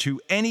subjected to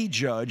any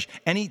judge.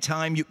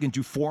 Anytime you can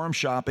do forum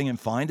shopping and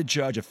find a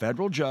judge, a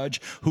federal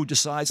judge, who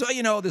decides,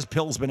 this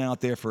pill's been out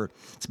there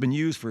it's been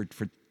used for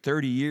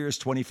 30 years,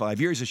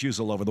 25 years. It's used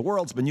all over the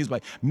world. It's been used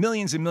by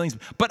millions and millions.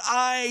 But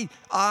I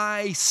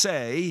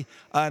say,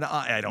 and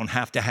I don't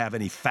have to have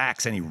any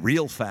facts, any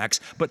real facts,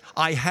 but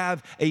I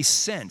have a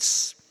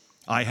sense,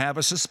 I have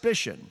a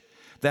suspicion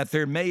that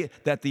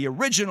the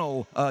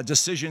original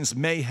decisions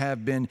may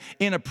have been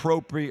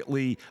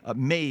inappropriately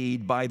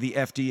made by the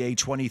FDA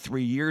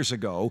 23 years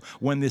ago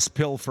when this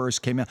pill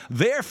first came out.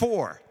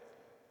 Therefore,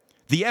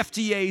 the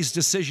FDA's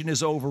decision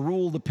is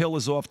overruled. The pill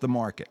is off the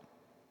market.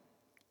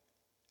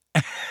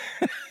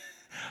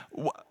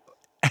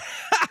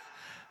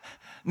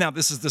 Now,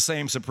 this is the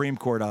same Supreme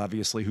Court,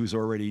 obviously, who's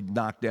already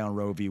knocked down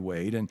Roe v.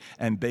 Wade,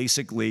 and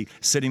basically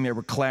sitting there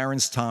with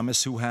Clarence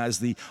Thomas, who has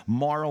the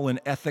moral and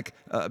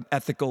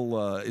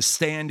ethical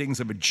standings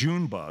of a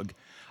June bug.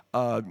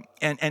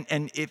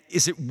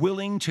 Is it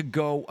willing to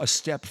go a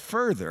step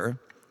further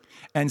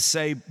and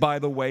say, by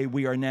the way,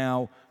 we are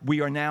now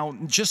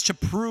just to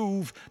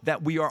prove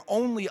that we're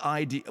only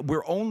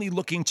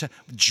looking to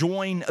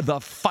join the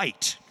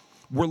fight.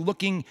 We're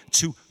looking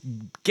to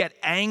get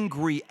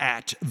angry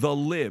at the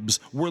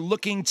libs. We're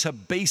looking to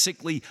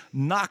basically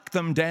knock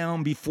them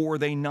down before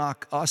they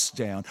knock us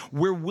down.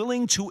 We're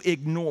willing to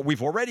ignore.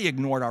 We've already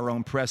ignored our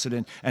own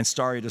precedent and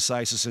stare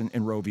decisis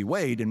in Roe v.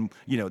 Wade, and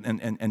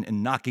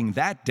knocking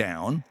that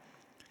down.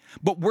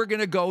 But we're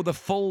going to go the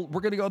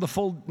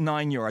full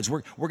 9 yards.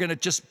 We're going to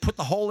just put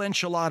the whole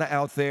enchilada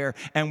out there,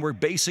 and we're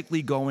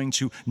basically going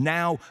to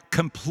now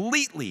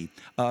completely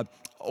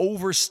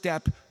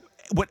overstep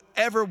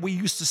whatever we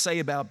used to say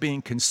about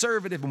being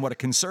conservative and what a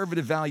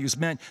conservative values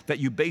meant, that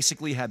you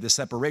basically had the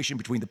separation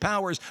between the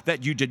powers, that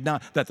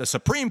the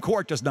Supreme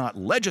Court does not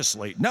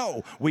legislate.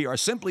 No, we are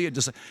simply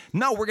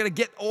no, we're going to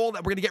get all that.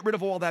 We're going to get rid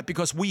of all that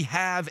because we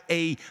have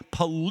a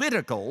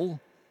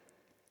political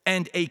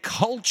and a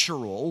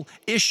cultural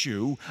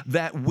issue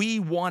that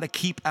we want to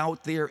keep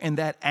out there in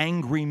that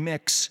angry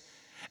mix.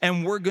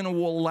 And we're going to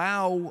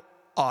allow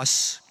a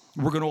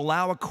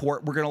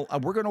court, we're going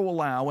to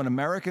allow an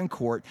American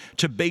court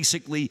to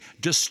basically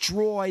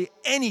destroy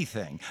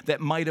anything that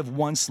might have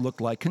once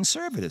looked like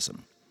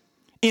conservatism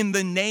in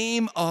the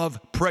name of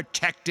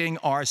protecting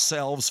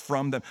ourselves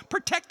from them.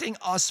 Protecting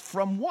us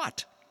from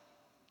what?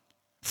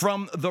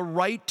 From the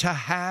right to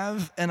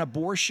have an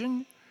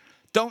abortion?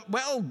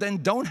 Then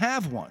don't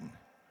have one.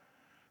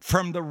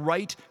 From the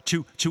right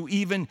to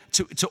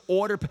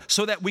order,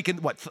 so that we can,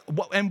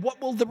 and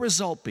what will the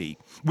result be?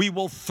 We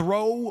will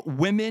throw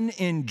women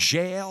in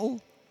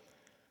jail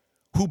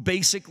who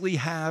basically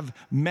have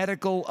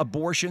medical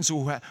abortions,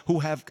 who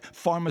have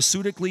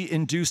pharmaceutically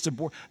induced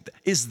abortion.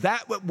 Is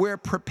that what we're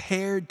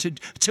prepared to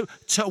do?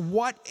 To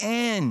what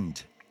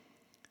end?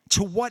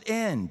 To what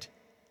end?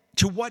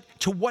 To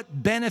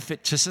what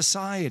benefit to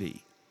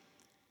society?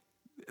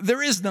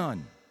 There is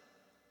none.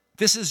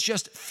 This is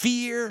just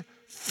fear,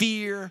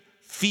 fear,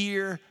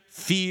 fear,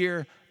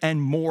 fear,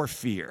 and more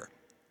fear.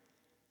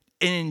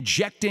 And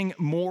injecting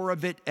more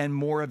of it and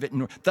more of it.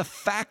 The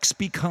facts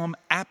become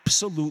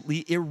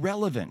absolutely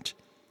irrelevant.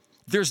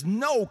 There's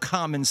no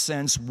common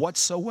sense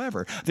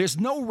whatsoever. There's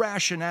no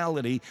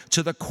rationality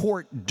to the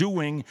court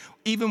doing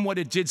even what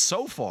it did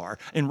so far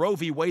in Roe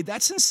v. Wade.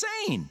 That's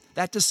insane.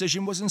 That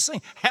decision was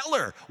insane.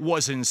 Heller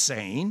was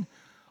insane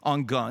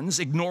on guns,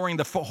 ignoring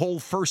the whole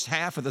first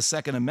half of the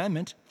Second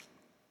Amendment.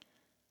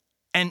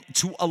 And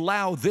to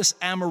allow this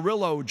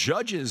Amarillo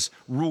judge's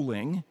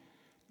ruling,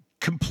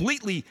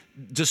 completely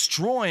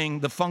destroying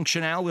the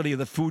functionality of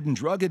the Food and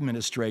Drug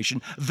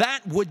Administration,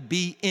 that would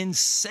be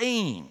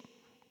insane.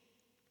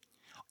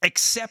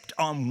 Except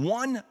on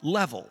one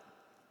level,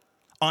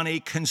 on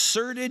a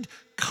concerted,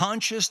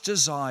 conscious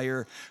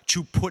desire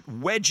to put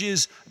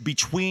wedges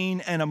between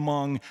and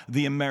among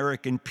the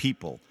American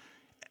people.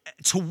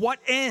 To what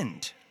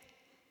end?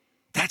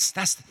 That's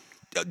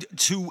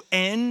to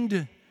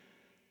end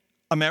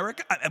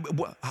America.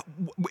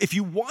 If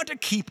you want to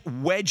keep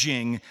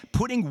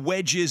putting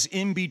wedges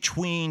in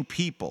between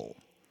people,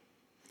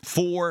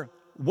 for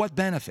what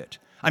benefit?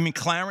 I mean,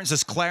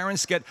 does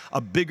Clarence get a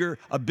bigger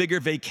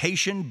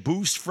vacation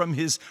boost from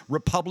his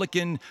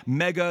Republican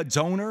mega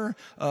donor?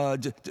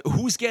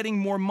 Who's getting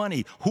more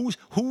money?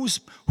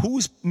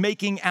 Who's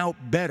making out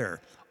better?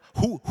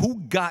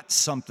 Who got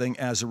something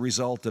as a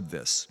result of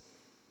this?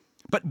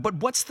 But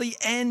what's the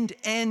end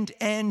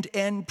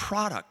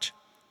product?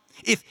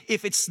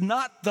 If it's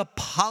not the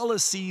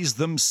policies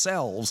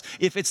themselves,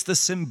 if it's the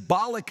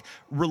symbolic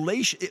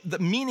relation, the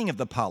meaning of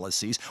the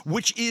policies,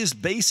 which is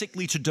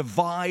basically to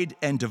divide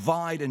and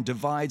divide and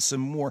divide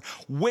some more,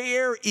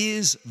 where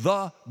is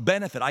the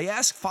benefit? I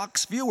ask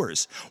Fox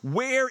viewers,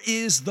 where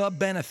is the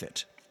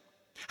benefit?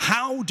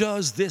 How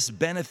does this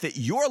benefit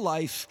your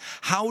life?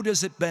 How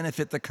does it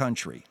benefit the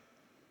country?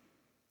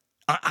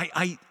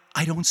 I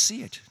don't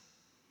see it.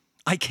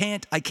 I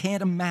can't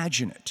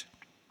imagine it.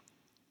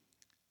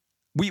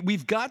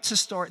 We've got to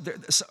start,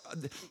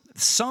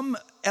 some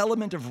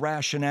element of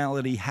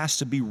rationality has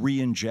to be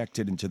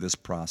re-injected into this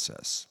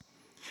process.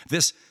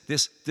 This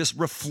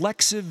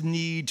reflexive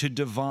need to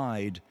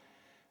divide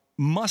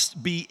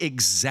must be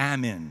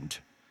examined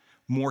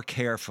more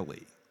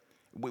carefully.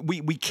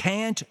 We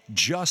can't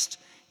just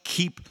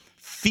keep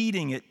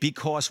feeding it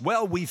because,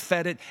 we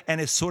fed it and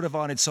it's sort of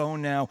on its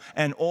own now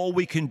and all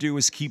we can do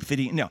is keep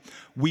feeding it. No,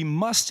 we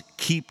must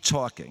keep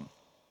talking.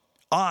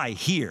 I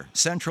here,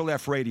 Central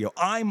F Radio,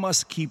 I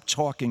must keep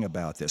talking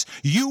about this.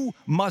 You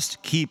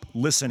must keep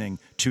listening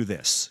to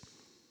this.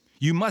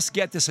 You must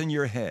get this in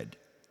your head,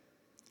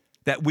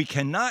 that we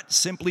cannot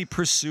simply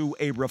pursue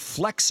a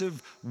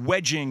reflexive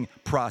wedging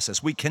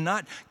process. We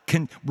cannot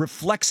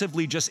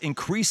reflexively just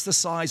increase the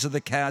size of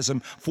the chasm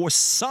for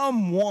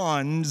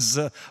someone's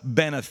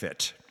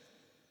benefit.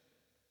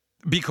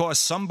 Because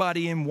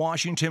somebody in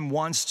Washington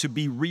wants to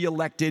be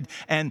reelected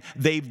and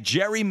they've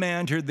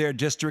gerrymandered their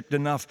district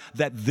enough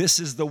that this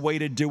is the way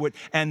to do it.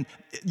 And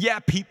yeah,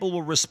 people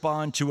will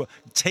respond to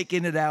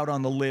taking it out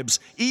on the libs,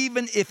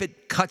 even if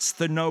it cuts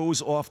the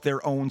nose off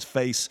their own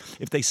face,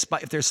 if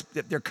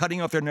they're cutting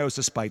off their nose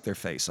to spite their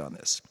face on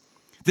this.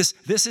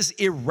 This is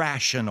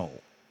irrational.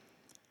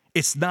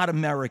 It's not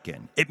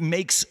American. It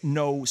makes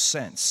no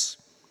sense.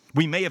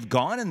 We may have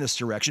gone in this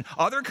direction.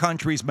 Other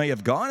countries may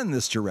have gone in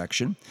this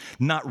direction,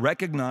 not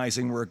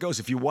recognizing where it goes.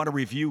 If you want to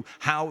review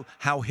how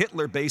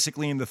Hitler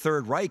basically in the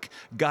Third Reich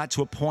got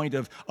to a point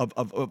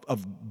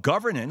of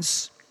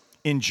governance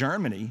in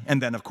Germany,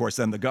 and then, of course,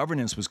 then the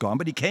governance was gone,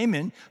 but he came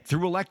in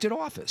through elected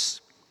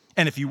office.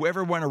 And if you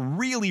ever want to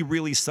really,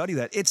 really study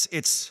that,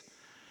 it's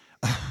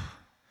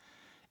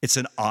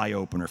an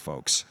eye-opener,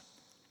 folks.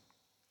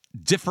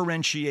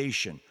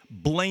 Differentiation,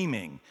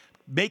 blaming,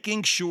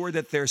 making sure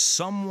that there's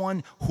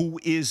someone who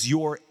is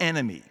your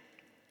enemy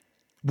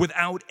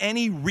without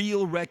any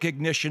real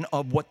recognition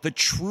of what the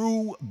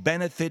true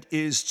benefit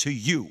is to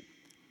you.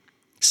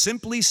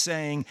 Simply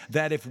saying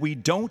that if we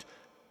don't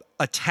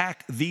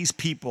attack these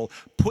people,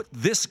 put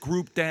this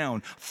group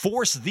down,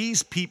 force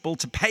these people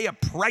to pay a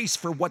price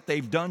for what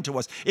they've done to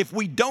us, if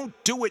we don't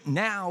do it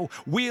now,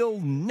 we'll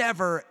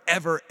never,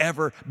 ever,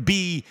 ever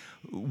be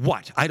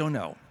what? I don't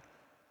know.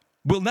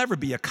 We'll never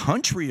be a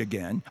country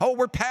again. Oh,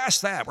 we're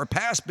past that. We're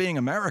past being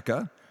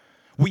America.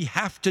 We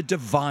have to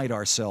divide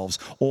ourselves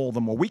all the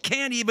more. We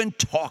can't even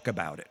talk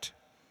about it.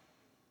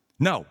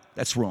 No,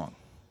 that's wrong.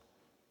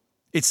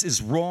 It's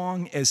as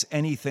wrong as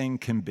anything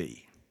can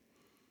be.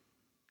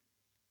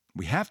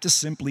 We have to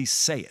simply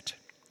say it.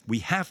 We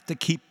have to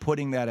keep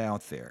putting that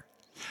out there.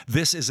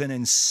 This is an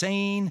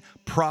insane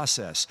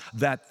process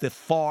that the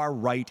far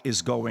right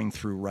is going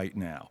through right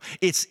now.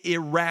 It's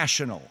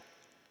irrational.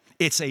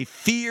 It's a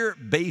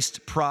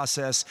fear-based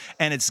process,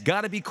 and it's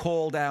got to be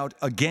called out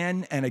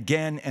again and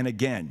again and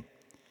again.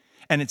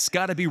 And it's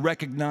got to be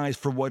recognized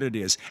for what it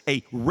is,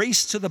 a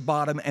race to the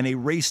bottom and a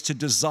race to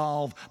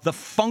dissolve the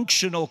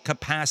functional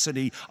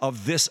capacity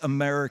of this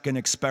American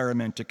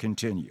experiment to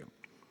continue.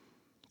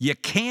 You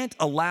can't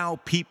allow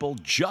people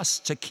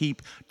just to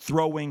keep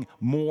throwing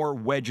more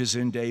wedges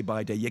in day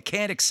by day. You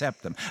can't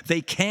accept them.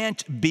 They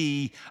can't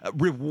be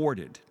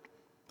rewarded.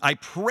 I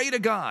pray to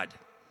God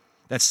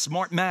that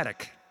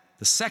Smartmatic,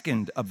 the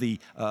second of the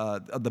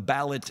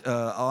ballot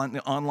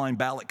online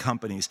ballot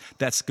companies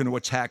that's going to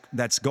attack,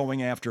 that's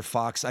going after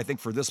Fox. I think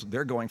for this,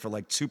 they're going for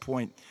like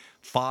 2.5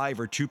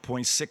 or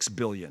 2.6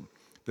 billion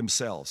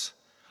themselves.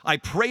 I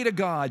pray to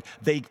God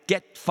they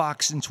get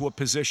Fox into a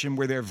position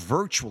where they're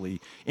virtually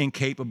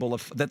incapable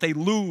of, that they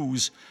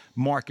lose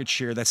market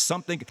share.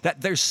 That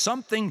there's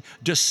something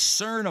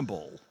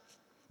discernible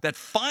that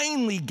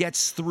finally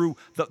gets through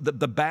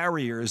the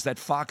barriers that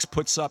Fox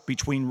puts up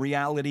between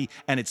reality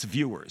and its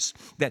viewers,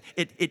 that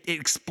it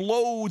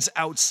explodes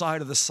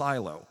outside of the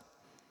silo.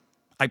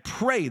 I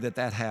pray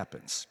that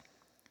happens.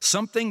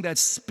 Something that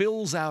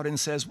spills out and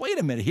says, wait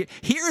a minute,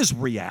 here's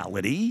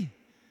reality,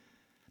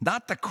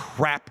 not the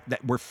crap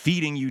that we're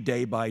feeding you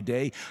day by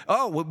day.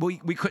 Oh,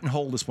 we couldn't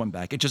hold this one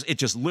back. It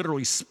just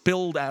literally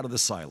spilled out of the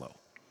silo.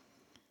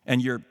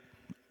 And you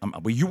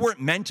weren't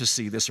meant to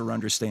see this or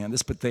understand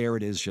this, but there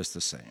it is just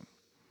the same.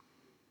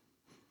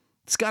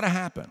 It's got to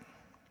happen.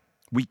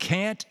 We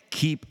can't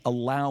keep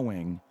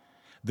allowing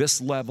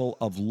this level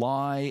of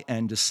lie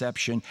and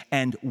deception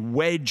and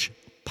wedge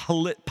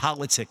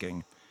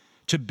politicking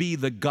to be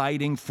the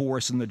guiding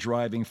force and the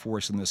driving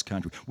force in this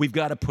country. We've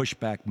got to push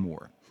back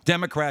more.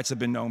 Democrats have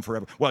been known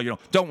forever. Well,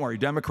 don't worry,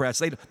 Democrats,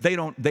 they're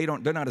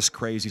not as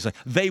crazy. It's like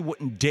they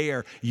wouldn't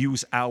dare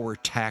use our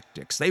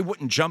tactics. They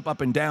wouldn't jump up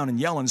and down and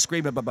yell and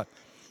scream, but well,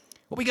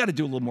 we got to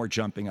do a little more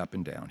jumping up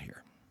and down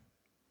here.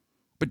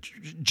 But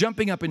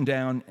jumping up and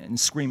down and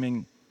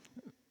screaming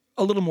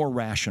a little more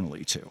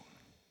rationally, too.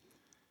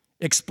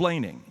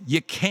 Explaining, you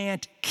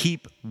can't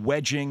keep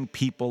wedging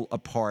people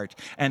apart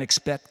and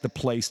expect the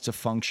place to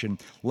function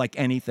like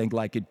anything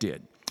like it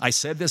did. I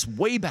said this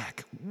way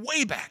back.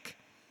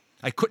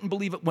 I couldn't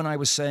believe it when I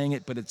was saying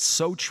it, but it's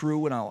so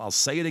true, and I'll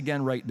say it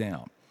again right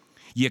now.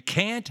 You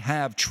can't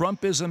have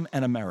Trumpism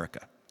and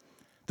America.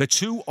 The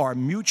two are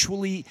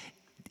mutually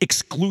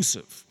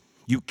exclusive.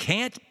 You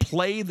can't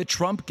play the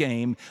Trump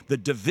game, the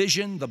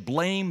division, the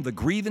blame, the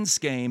grievance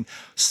game,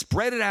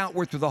 spread it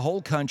outward through the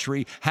whole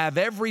country, have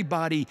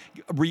everybody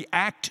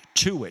react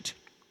to it,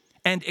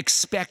 and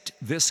expect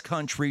this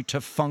country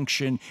to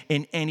function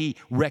in any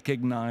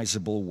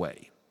recognizable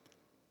way.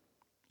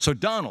 So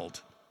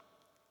Donald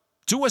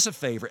do us a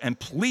favor and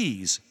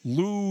please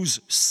lose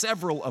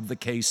several of the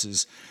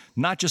cases,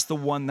 not just the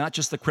one, not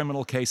just the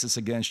criminal case that's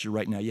against you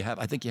right now.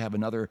 I think you have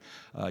another,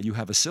 you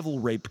have a civil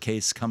rape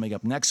case coming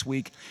up next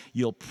week.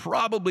 You'll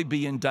probably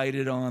be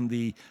indicted on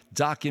the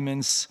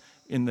documents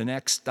in the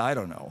next, I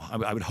don't know,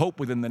 I would hope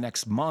within the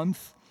next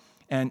month.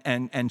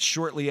 And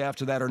shortly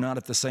after that, or not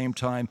at the same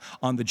time,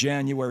 on the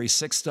January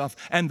 6th stuff,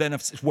 and then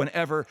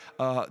whenever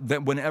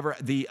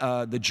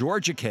the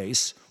Georgia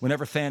case,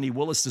 whenever Fannie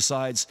Willis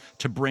decides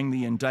to bring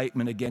the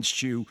indictment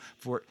against you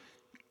for,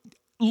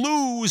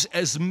 lose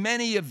as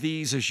many of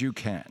these as you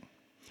can.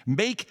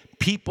 Make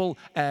people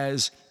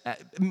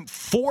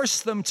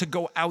force them to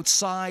go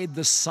outside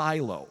the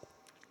silo.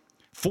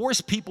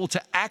 Force people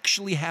to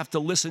actually have to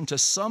listen to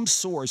some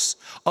source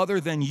other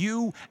than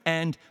you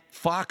and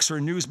Fox or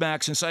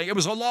Newsmax and saying it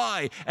was a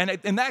lie. And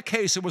in that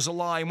case, it was a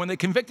lie. And when they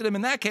convicted him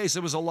in that case,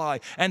 it was a lie.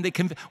 And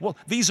well,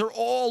 these are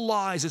all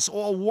lies. It's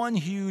all one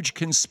huge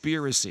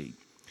conspiracy.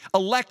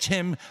 Elect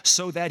him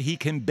so that he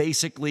can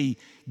basically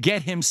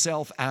get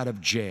himself out of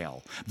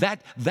jail.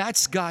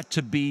 That's got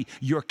to be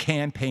your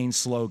campaign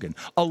slogan.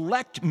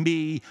 Elect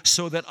me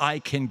so that I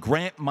can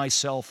grant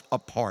myself a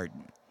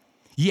pardon.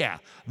 Yeah,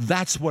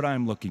 that's what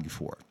I'm looking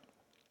for.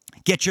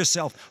 Get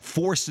yourself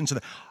forced into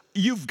the...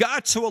 You've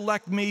got to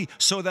elect me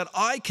so that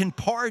I can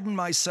pardon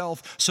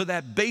myself, so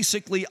that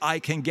basically I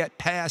can get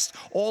past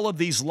all of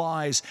these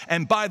lies.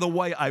 And by the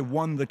way, I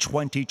won the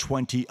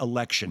 2020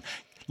 election.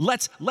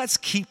 Let's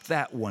keep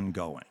that one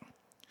going.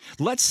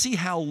 Let's see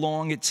how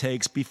long it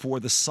takes before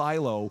the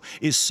silo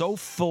is so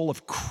full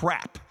of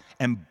crap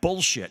and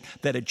bullshit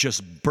that it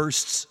just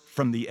bursts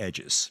from the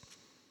edges.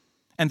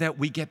 And that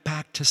we get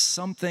back to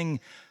something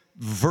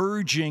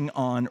verging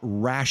on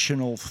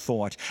rational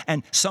thought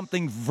and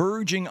something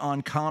verging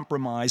on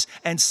compromise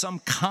and some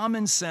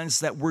common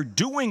sense that we're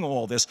doing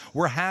all this,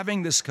 we're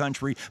having this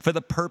country for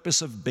the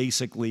purpose of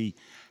basically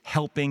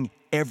helping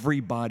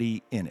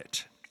everybody in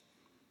it.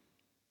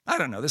 I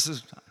don't know,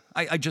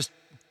 I just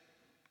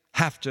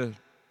have to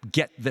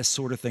get this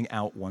sort of thing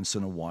out once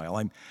in a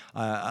while.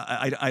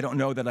 I don't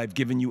know that I've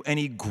given you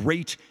any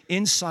great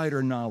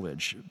insider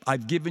knowledge.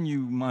 I've given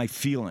you my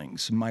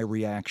feelings, my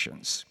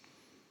reactions.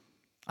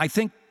 I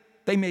think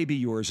they may be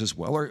yours as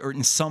well, or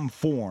in some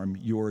form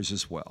yours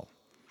as well.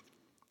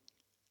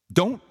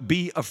 Don't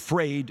be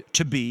afraid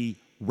to be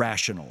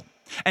rational.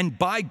 And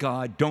by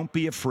God, don't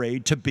be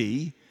afraid to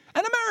be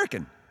an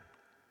American,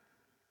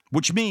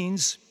 which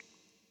means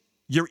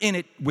you're in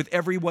it with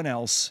everyone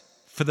else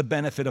for the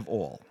benefit of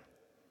all.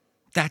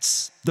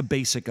 That's the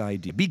basic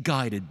idea. Be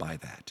guided by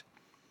that.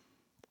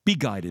 Be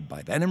guided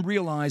by that. And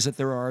realize that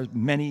there are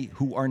many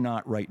who are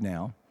not right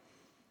now,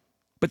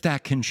 but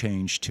that can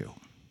change too.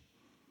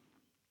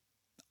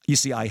 You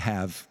see, I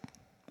have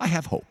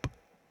hope.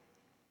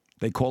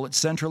 They call it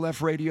center-left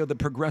radio, the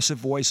progressive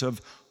voice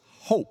of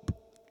hope,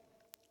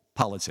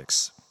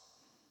 politics,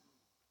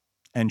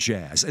 and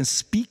jazz. And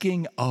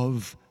speaking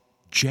of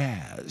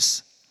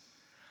jazz,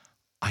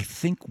 I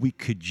think we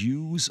could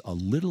use a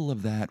little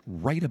of that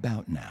right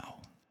about now.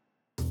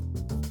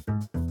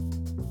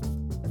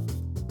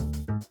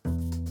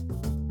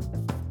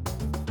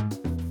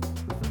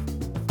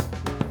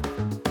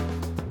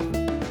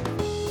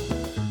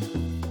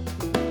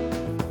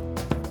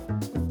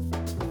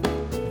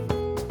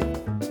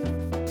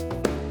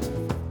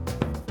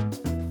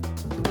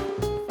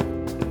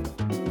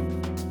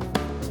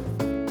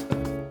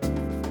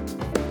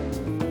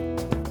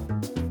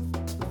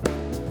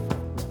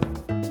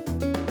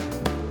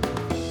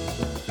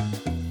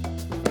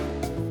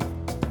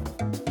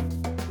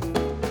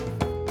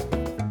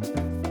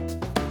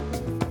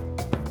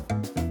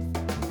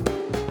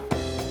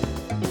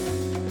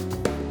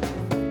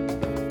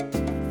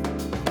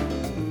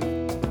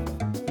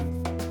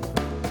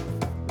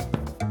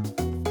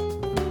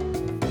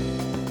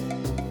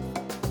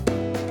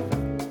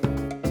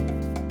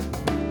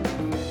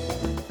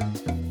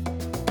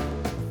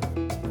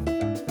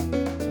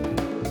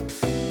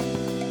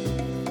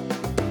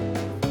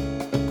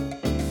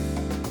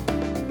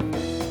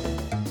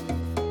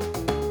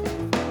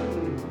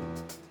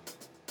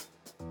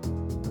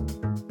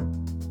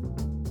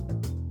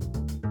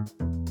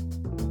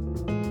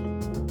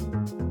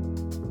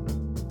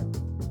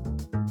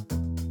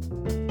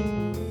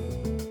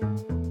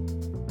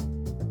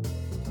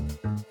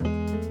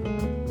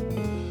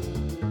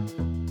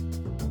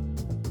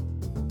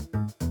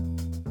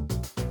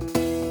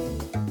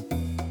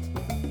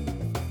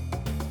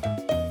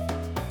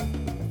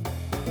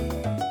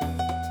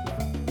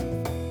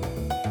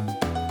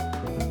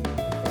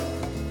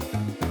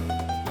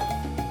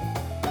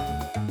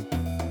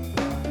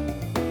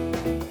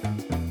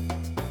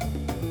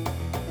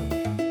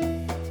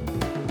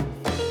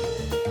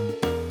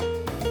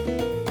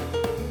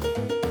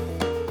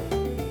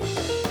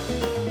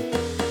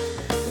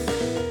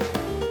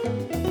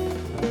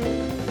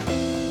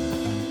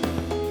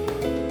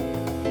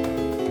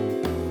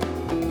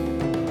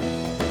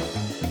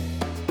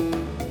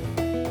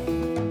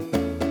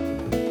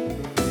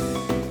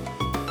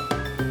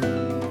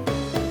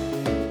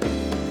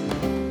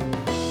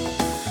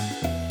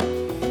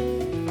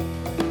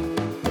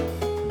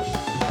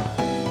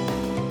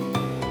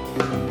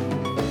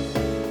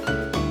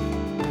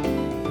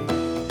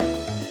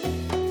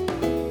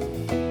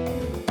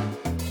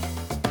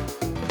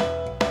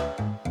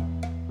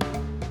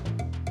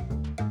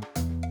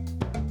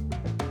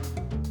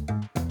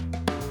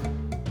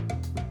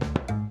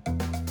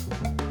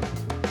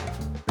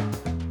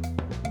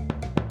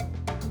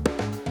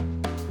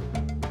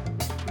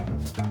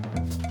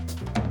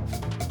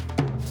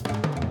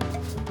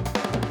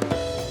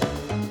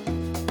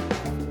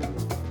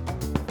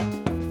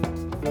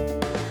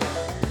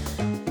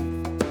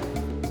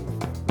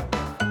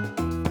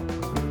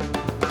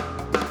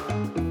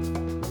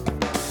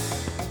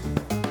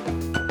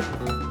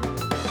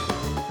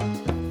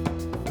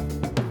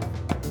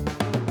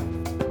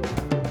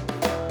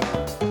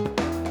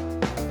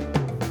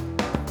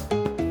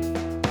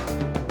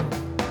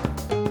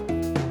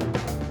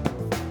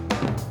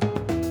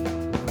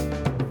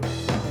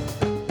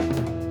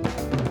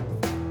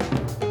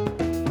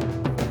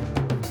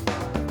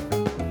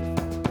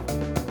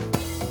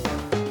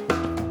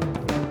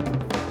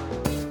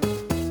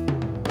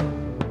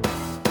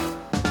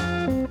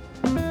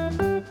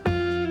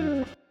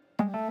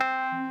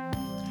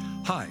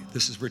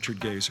 This is Richard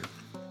Gazer.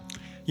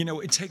 You know,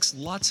 it takes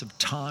lots of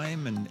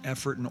time and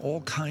effort and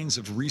all kinds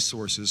of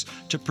resources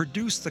to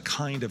produce the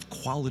kind of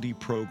quality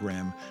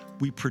program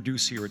we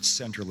produce here at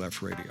Center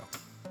Left Radio.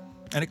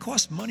 And it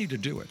costs money to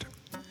do it.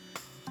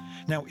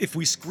 Now, if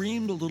we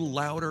screamed a little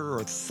louder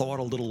or thought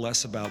a little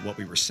less about what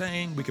we were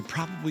saying, we could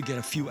probably get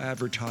a few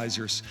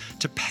advertisers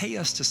to pay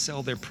us to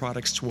sell their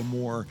products to a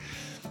more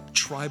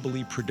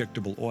tribally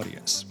predictable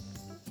audience.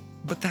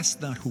 But that's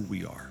not who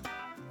we are,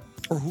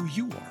 or who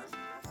you are.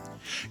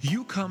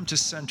 You come to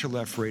Center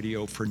Left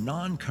Radio for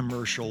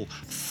non-commercial,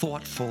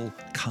 thoughtful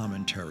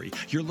commentary.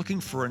 You're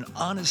looking for an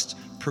honest,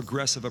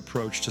 progressive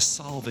approach to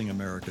solving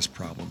America's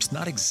problems,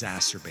 not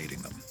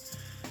exacerbating them.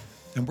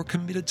 And we're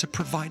committed to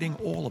providing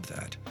all of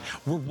that.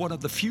 We're one of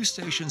the few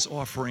stations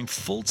offering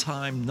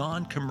full-time,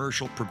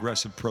 non-commercial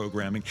progressive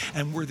programming,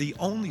 and we're the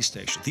only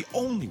station, the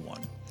only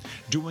one,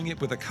 doing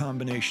it with a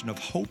combination of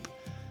hope,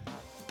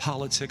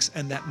 politics,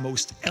 and that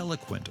most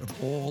eloquent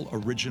of all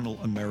original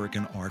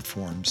American art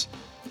forms,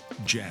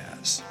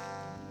 jazz.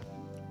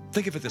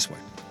 Think of it this way.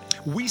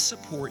 We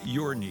support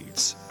your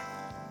needs.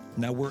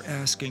 Now we're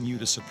asking you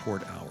to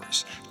support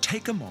ours.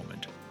 Take a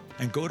moment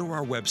and go to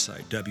our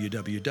website,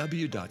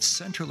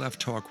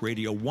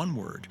 www.centerlefttalkradio, one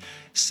word,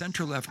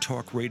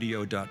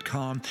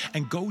 centerlefttalkradio.com,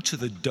 and go to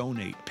the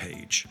donate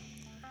page.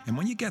 And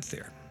when you get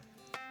there,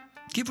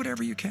 give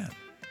whatever you can.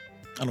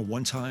 On a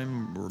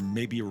one-time or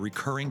maybe a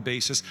recurring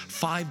basis,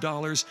 $5,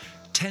 $10,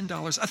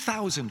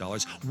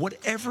 $1,000,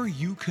 whatever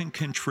you can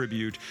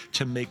contribute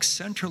to make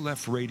Center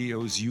Left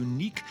Radio's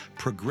unique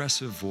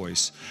progressive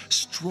voice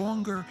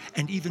stronger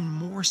and even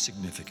more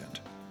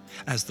significant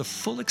as the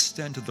full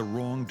extent of the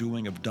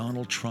wrongdoing of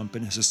Donald Trump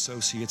and his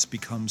associates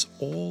becomes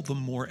all the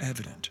more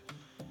evident.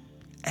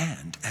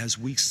 And as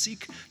we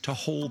seek to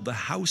hold the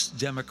House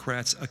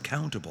Democrats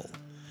accountable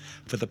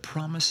for the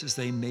promises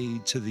they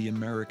made to the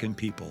American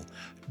people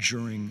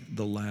during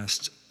the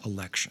last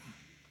election.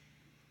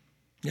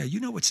 Yeah, you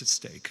know what's at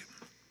stake.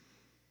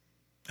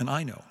 And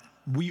I know,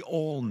 we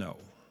all know,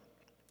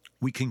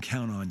 we can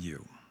count on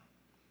you.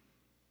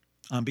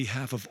 On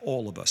behalf of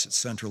all of us at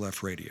Center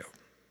Left Radio,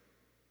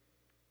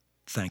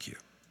 thank you.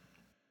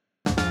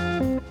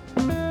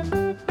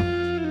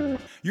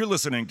 You're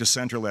listening to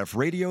Center Left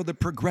Radio, the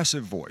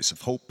progressive voice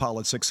of hope,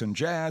 politics, and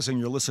jazz, and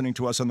you're listening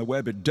to us on the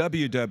web at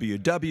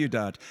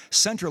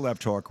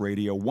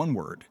www.centerlefttalkradio, one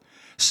word,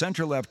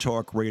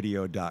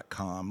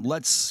 centerlefttalkradio.com.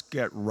 Let's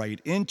get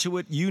right into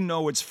it. You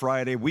know it's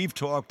Friday. We've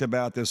talked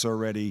about this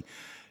already.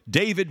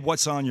 David,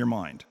 what's on your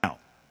mind? Now.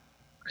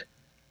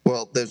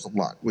 Well, there's a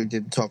lot. We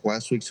didn't talk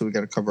last week, so we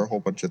got to cover a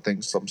whole bunch of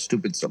things, some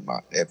stupid, some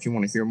not. If you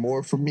want to hear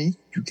more from me,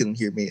 you can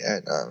hear me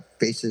at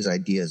Faces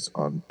Ideas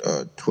on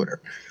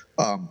Twitter.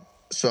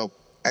 So,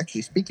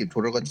 actually, speaking of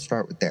Twitter, let's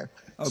start with there.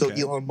 Okay. So,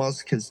 Elon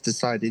Musk has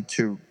decided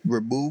to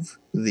remove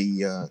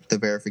the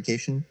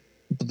verification,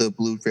 the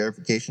blue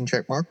verification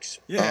check marks.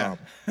 Yeah.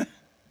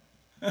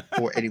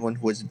 For anyone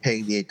who isn't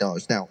paying the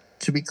 $8. Now,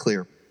 to be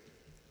clear,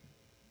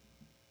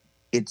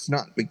 it's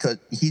not because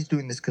he's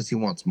doing this because he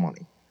wants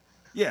money.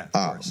 Yeah, of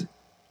course.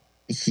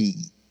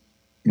 He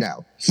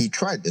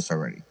tried this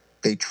already.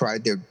 They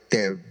tried their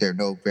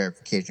no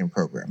verification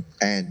program,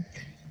 and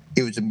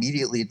it was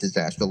immediately a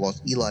disaster.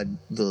 Lost Elon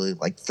literally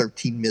like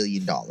 $13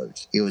 million.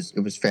 It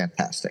was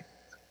fantastic.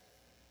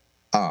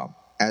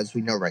 As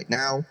we know right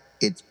now,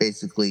 it's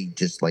basically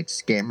just like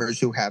scammers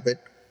who have it.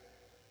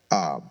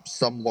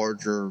 Some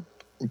larger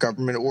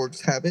government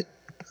orgs have it.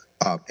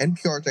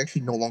 NPR is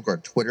actually no longer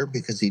on Twitter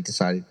because he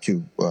decided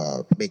to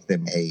make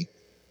them a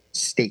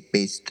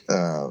state-based,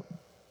 a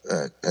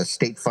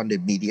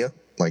state-funded media,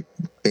 like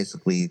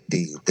basically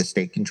the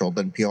state-controlled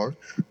NPR.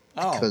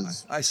 Oh,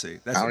 I see.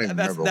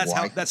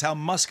 That's how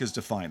Musk has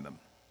defined them.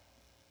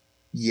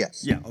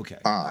 Yes. Yeah. Okay.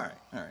 All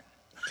right.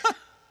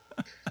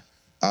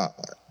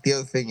 The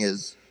other thing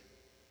is,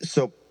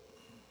 so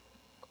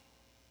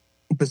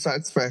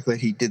besides the fact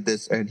that he did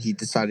this and he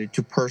decided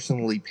to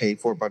personally pay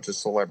for a bunch of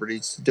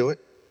celebrities to do it,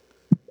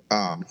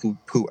 who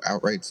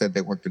outright said they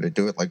weren't going to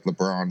do it, like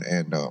LeBron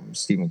and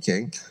Stephen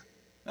King.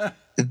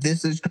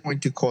 This is going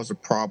to cause a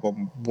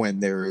problem when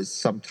there is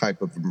some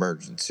type of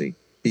emergency,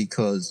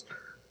 because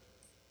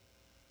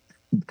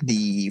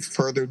the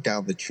further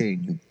down the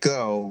chain you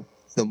go,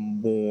 the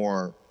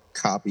more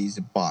copies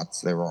and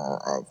bots there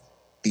are of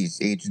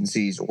these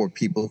agencies or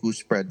people who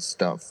spread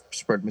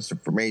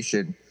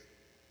misinformation.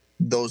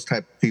 Those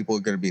type of people are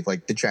going to be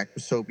like the Jack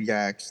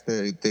Posobiaks,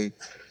 the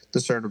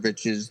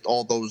Cernoviches,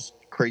 all those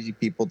crazy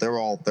people. They're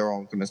all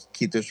going to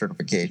keep their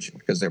certification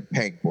because they're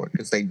paying for it,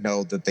 because they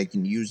know that they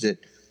can use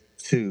it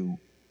to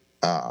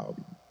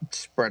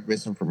spread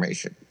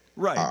misinformation.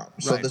 Right.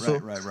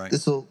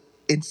 This will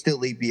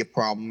instantly be a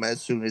problem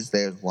as soon as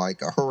there's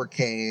like a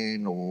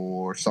hurricane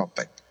or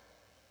something,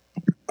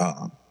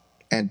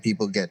 and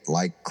people get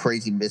like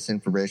crazy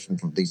misinformation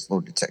from these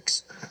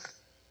lunatics,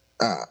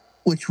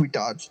 which we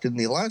dodged in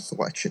the last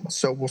election.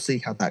 So we'll see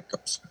how that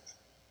goes.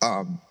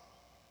 I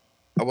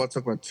want to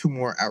talk about two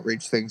more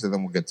outrage things, and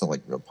then we'll get to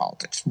like real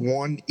politics.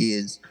 One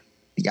is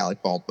the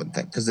Alec Baldwin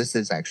thing, because this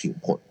is actually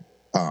important.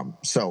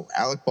 So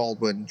Alec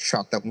Baldwin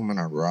shot that woman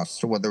on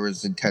Rust, whether it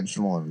was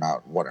intentional or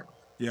not, whatever.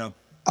 Yeah.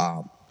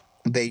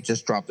 They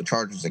just dropped the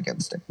charges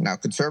against him. Now,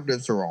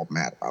 conservatives are all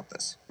mad about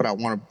this, but I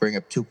want to bring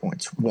up 2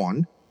 points.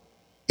 One,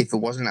 if it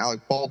wasn't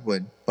Alec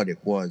Baldwin, but it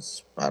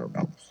was, I don't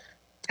know,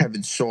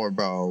 Kevin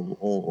Sorbo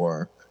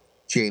or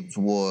James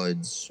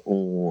Woods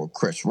or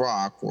Chris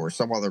Rock or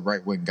some other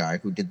right-wing guy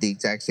who did the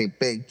exact same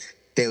thing,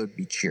 they would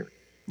be cheering.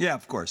 Yeah,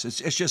 of course.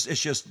 It's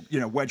just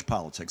wedge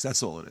politics.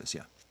 That's all it is.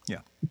 Yeah. Yeah.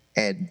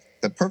 And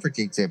the perfect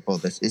example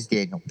of this is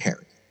Daniel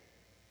Perry.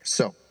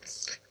 So,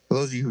 for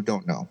those of you who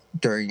don't know,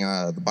 during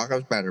the Black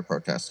Lives Matter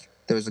protest,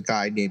 there was a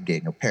guy named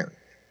Daniel Perry.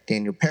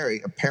 Daniel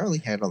Perry apparently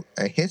had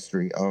a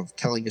history of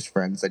telling his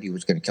friends that he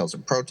was going to kill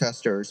some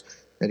protesters,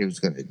 that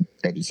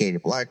he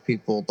hated black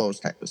people, those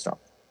type of stuff.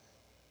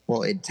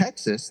 Well, in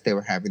Texas, they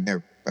were having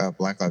their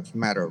Black Lives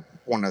Matter,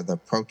 one of the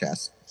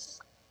protests,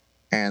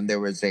 and there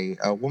was a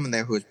woman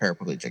there who was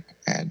paraplegic,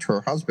 and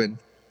her husband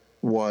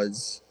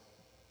was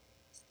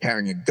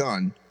carrying a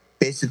gun,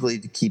 basically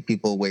to keep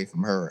people away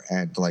from her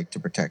and to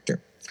protect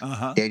her.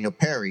 Daniel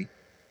Perry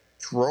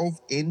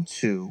drove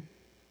into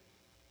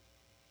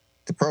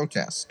the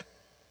protest,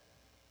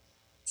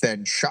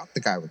 then shot the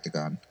guy with the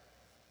gun,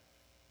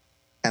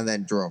 and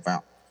then drove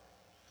out.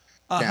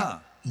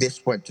 Now,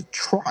 this went to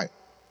trial.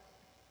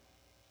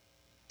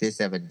 This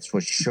evidence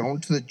was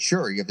shown to the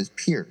jury of his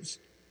peers,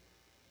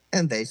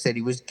 and they said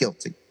he was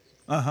guilty.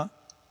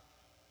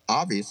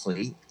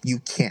 Obviously, you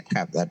can't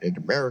have that in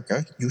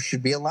America. You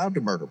should be allowed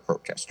to murder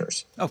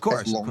protesters. Of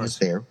course, as long as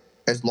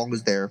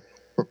they're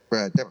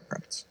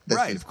Democrats.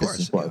 Of course.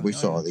 This is why we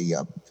saw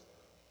the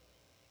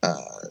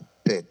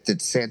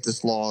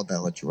DeSantis law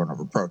that lets you run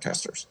over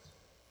protesters.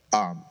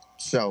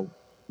 So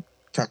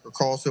Tucker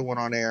Carlson went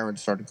on air and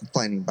started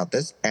complaining about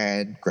this,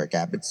 and Greg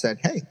Abbott said,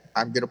 "Hey,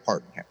 I'm going to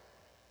pardon him."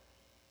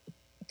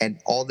 And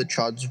all the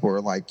chuds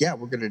were like, "Yeah,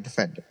 we're going to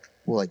defend him."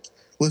 We're like,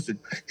 "Listen,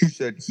 he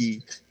said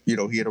he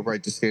had a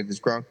right to stand his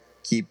ground."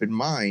 Keep in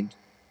mind,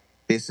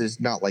 this is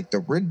not like the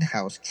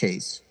Rittenhouse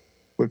case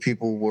where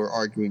people were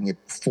arguing it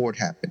before it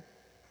happened.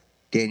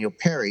 Daniel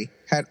Perry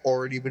had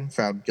already been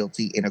found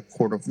guilty in a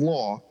court of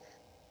law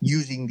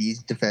using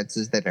these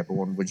defenses that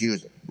everyone was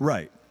using.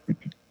 Right.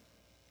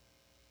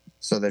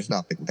 So there's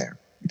nothing there.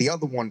 The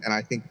other one, and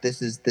I think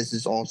this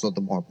is also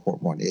the more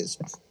important one, is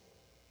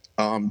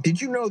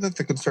did you know that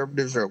the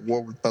conservatives are at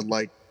war with Bud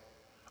Light?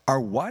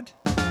 Are what?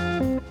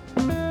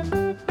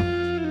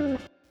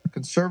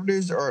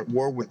 Conservatives are at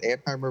war with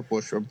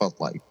Anheuser-Busch or Bud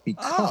Light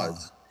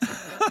because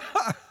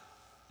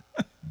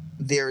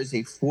there is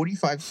a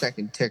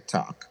 45-second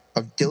TikTok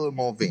of Dylan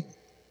Mulvaney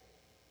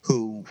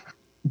who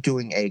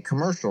doing a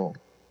commercial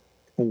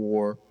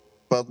for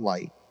Bud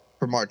Light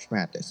for March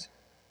Madness.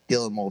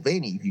 Dylan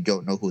Mulvaney, if you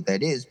don't know who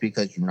that is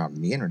because you're not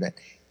on the internet,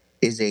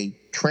 is a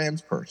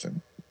trans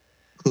person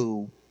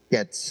who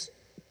gets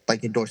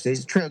endorsed.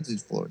 He's a trans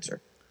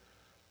influencer.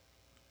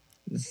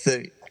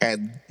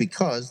 And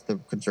because the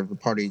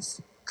Conservative Party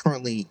is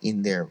currently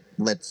in their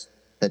let's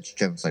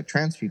genocide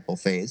trans people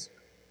phase,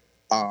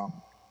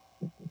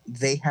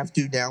 they have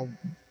to now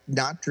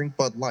not drink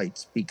Bud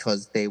Lights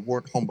because they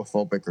weren't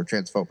homophobic or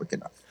transphobic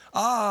enough.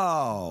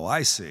 Oh,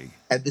 I see.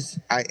 And this,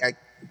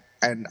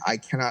 I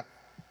cannot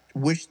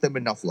wish them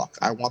enough luck.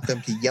 I want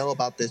them to yell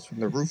about this from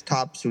the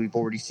rooftops. So we've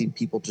already seen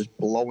people just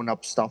blowing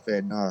up stuff.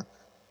 And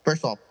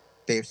first off,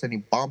 they are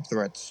sending bomb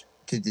threats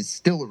to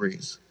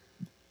distilleries.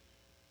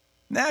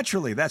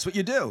 Naturally, that's what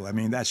you do. I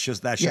mean, that's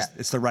just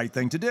it's the right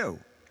thing to do.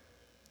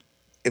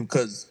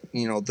 Because,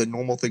 the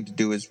normal thing to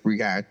do is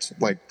react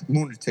like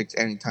lunatics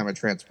anytime a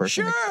trans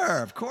person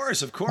Of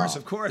course.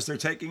 They're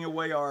taking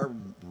away our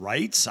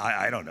rights.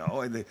 I don't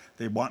know.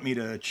 They want me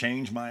to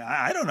change my...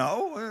 I don't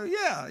know.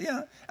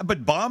 Yeah.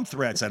 But bomb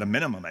threats at a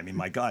minimum. I mean,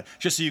 my God.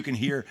 Just so you can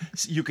hear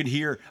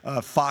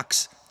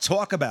Fox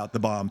talk about the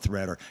bomb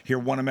threat or hear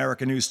One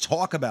American News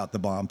talk about the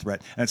bomb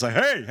threat. And it's like,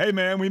 hey,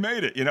 man, we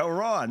made it.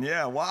 We're on.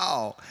 Yeah,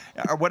 wow.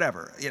 Or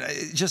whatever.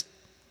 Just...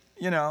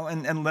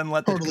 and then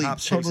let the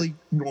cops chase totally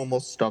normal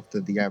stuff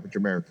that the average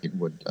American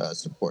would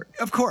support.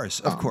 Of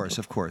course.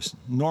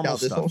 Normal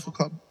stuff.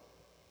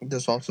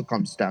 This also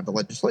comes down to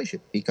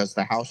legislation because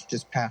the House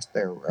just passed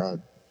their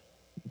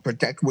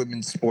Protect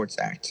Women's Sports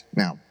Act.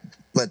 Now,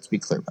 let's be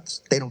clear about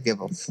this. They don't give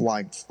a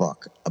flying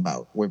fuck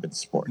about women's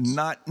sports.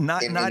 Not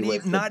even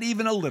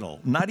a little.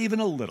 Not even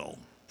a little.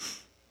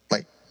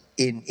 Like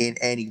in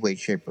any way,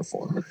 shape, or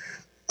form.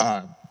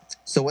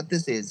 So what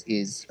this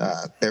is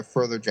their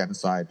further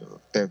genocide,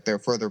 their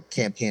further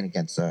campaign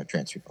against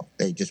trans people.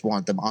 They just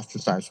want them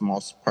ostracized from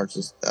all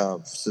parts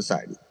of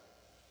society.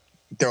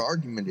 Their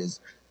argument is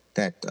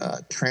that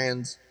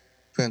trans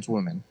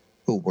women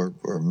who were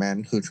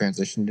men who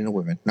transitioned into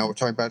women. Now we're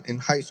talking about in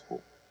high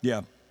school.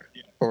 Yeah.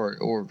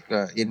 Or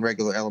in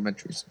regular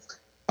elementaries,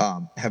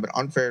 have an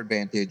unfair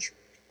advantage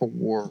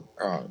for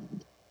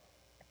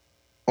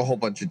a whole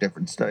bunch of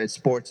different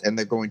sports, and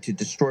they're going to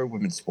destroy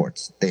women's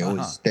sports. They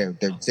always their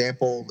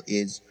example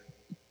is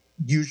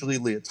usually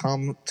Leah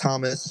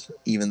Thomas,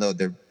 even though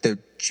they're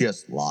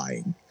just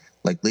lying.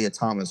 Like Leah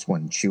Thomas,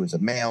 when she was a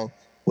male,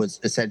 was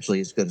essentially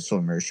as good a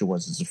swimmer as she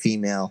was as a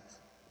female.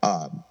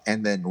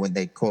 And then when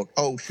they quote,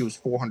 oh, she was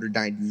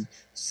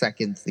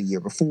 492nd the year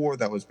before,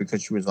 that was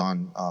because she was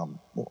on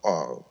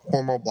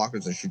hormone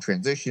blockers as she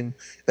transitioned.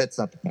 That's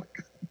not the point.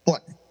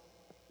 But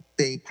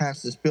they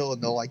passed this bill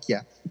and they're like,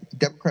 yeah,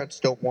 Democrats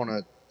don't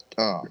want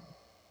to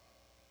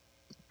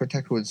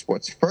protect women's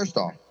sports. First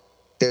off,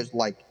 there's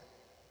like,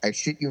 I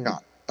shit you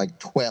not, like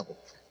 12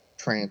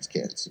 trans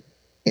kids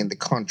in the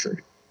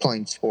country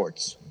playing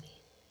sports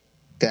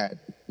that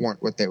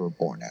weren't what they were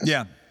born as.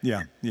 Yeah.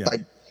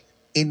 Like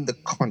in the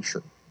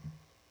country.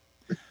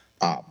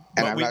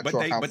 And I'm not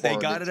sure how but they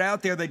got it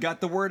out there. They got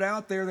the word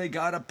out there. They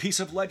got a piece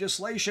of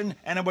legislation,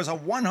 and it was a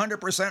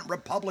 100%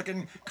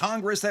 Republican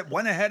Congress that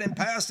went ahead and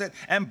passed it.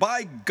 And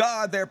by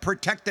God, they're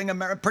protecting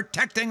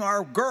protecting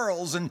our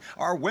girls and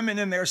our women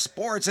in their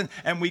sports.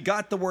 And we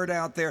got the word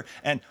out there.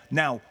 And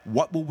now,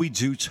 what will we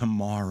do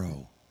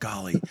tomorrow?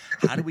 Golly,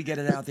 how do we get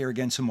it out there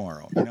again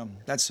tomorrow? You know,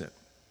 that's it.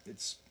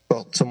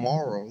 Well,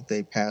 tomorrow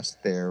they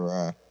passed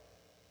their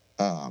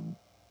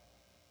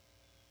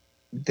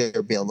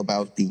bill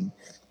about the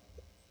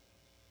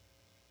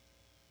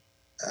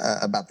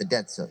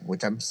debt ceiling,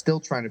 which I'm still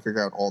trying to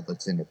figure out all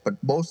that's in it,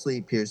 but mostly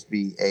appears to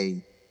be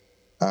a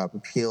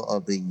repeal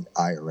of the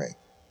IRA.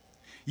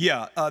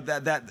 Yeah,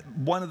 that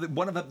one of the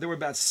there were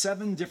about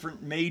 7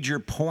 different major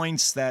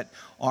points that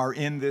are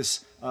in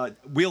this.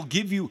 We'll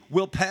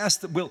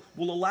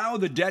allow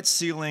the debt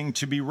ceiling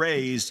to be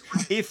raised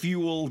if you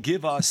will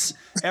give us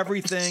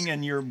everything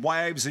and your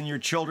wives and your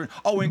children.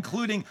 Oh,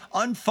 including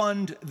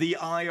unfund the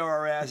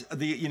IRS,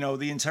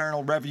 the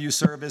Internal Revenue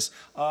Service.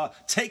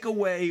 Take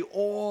away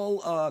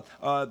all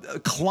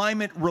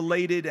climate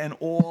related and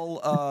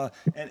all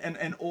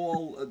and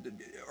all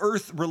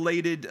earth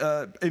related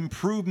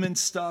improvement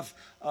stuff.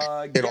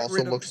 It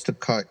also looks to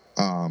cut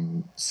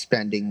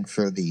spending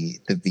for the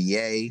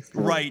VA,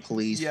 for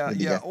police, for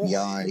the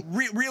FBI.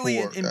 Really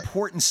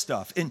important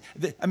stuff. And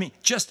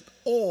just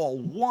all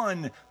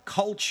one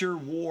culture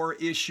war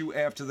issue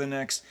after the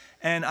next.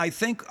 And I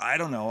think, I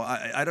don't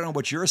know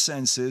what your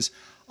sense is.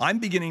 I'm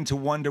beginning to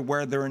wonder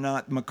whether or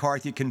not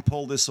McCarthy can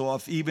pull this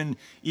off, even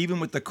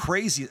with the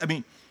crazy.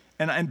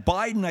 And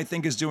Biden, I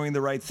think, is doing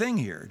the right thing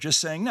here, just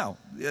saying, no,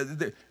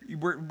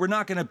 we're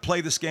not going to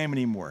play this game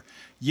anymore.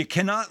 You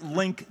cannot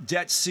link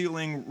debt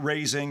ceiling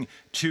raising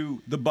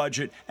to the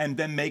budget and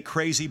then make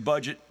crazy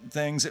budget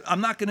things.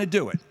 I'm not going to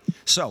do it.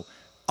 So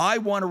I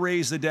want to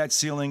raise the debt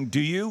ceiling. Do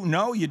you?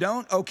 No, you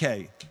don't?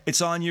 Okay.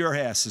 It's on your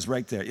asses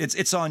right there.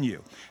 It's on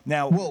you.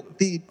 Now, well,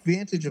 the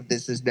advantage of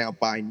this is now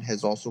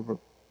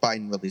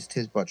Biden released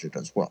his budget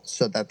as well,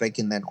 so that they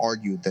can then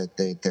argue that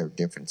there are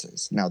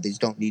differences. Now, these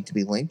don't need to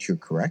be linked, you're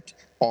correct.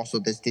 Also,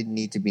 this didn't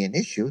need to be an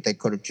issue. They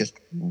could have just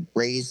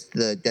raised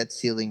the debt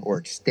ceiling or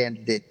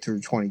extended it through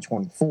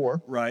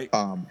 2024. Right.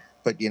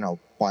 But,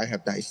 why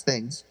have nice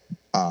things?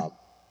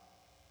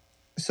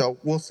 So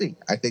we'll see.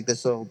 I think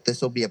this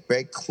will be a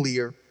very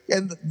clear...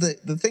 And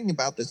the thing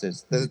about this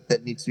is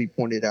that needs to be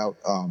pointed out,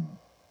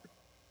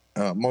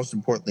 most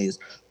importantly, is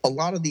a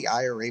lot of the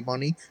IRA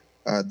money,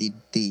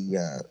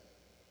 the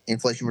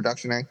Inflation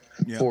Reduction Act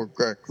for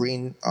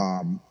green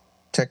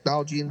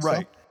technology and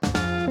stuff.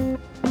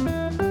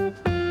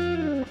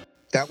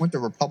 That went to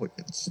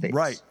Republican states.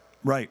 Right.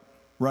 Like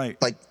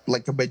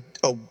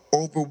a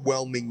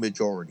overwhelming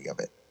majority of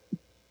it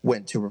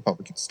went to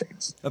Republican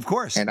states. Of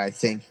course. And I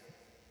think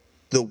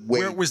the way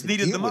where it was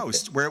needed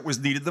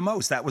the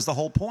most, that was the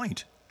whole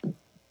point.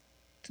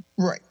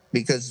 Right,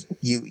 because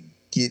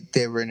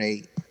they were in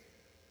a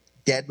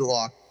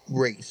deadlock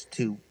race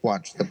to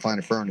watch the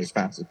planet burn as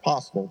fast as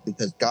possible,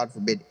 because God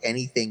forbid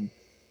anything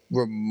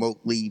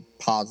remotely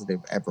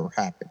positive ever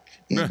happened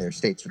in their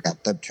states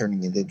without them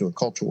turning it into a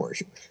culture war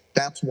issue.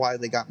 That's why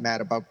they got mad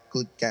about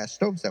gas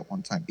stoves at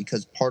one time,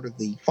 because part of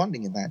the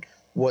funding in that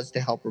was to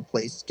help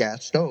replace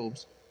gas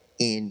stoves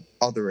in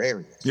other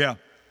areas. Yeah.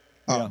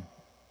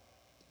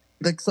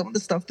 Like some of the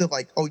stuff they're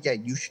like, oh yeah,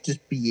 you should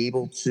just be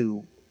able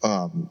to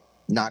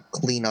not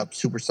clean up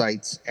super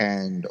sites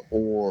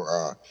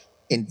or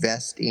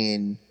invest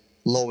in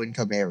low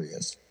income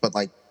areas, but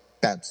like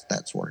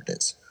that's what it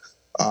is.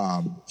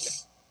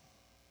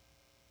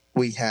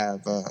 We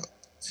have let's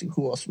see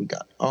who else we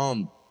got.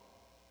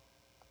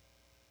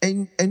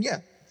 And yeah,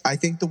 I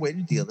think the way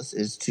to deal this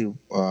is to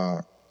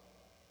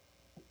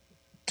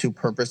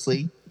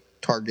purposely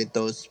target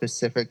those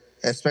specific,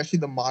 especially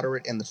the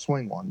moderate and the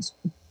swing ones,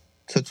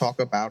 to talk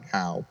about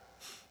how,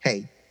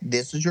 hey,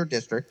 this is your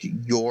district,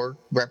 your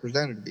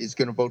representative is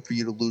going to vote for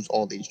you to lose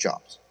all these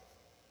jobs,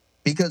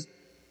 because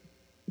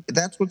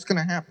that's what's going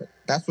to happen.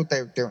 That's what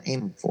they're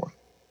aiming for.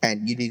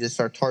 And you need to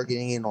start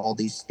targeting in all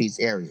these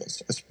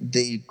areas,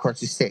 the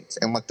states,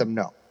 and let them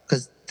know,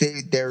 because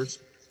there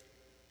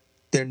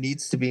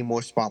needs to be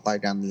more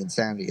spotlight on the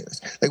insanity of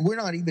this. Like, we're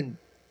not even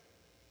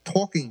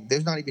talking.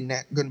 There's not even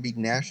going to be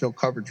national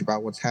coverage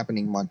about what's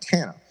happening in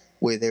Montana,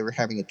 where they were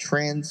having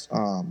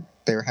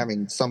they were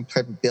having some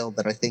type of bill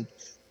that I think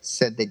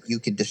said that you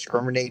could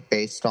discriminate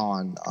based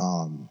on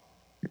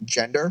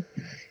gender,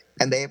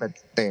 and they have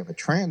a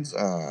trans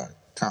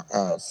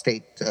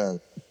state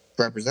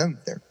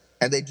representative there,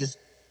 and they just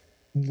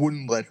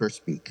wouldn't let her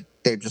speak.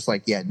 They're just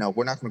like, yeah, no,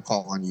 we're not going to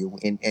call on you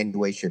in any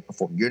way, shape, or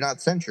form. You're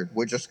not censored.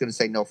 We're just going to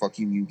say, no, fuck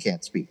you, you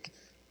can't speak.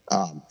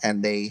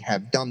 And they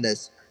have done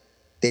this.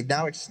 They've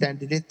now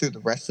extended it through the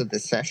rest of the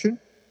session.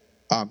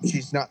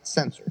 She's not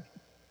censored.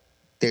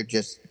 They've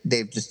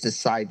just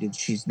decided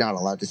she's not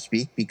allowed to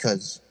speak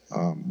because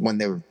when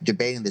they were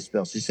debating this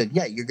bill, she said,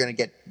 yeah,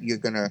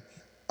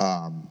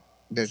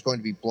 there's going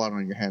to be blood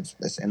on your hands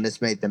for this. And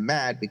this made them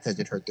mad because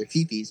it hurt their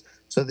fifis.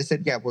 So they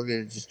said, yeah, we're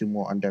going to just do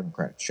more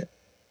undemocratic shit.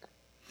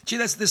 Gee,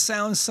 this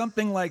sounds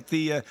something like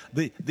the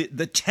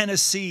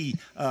Tennessee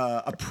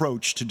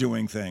approach to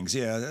doing things.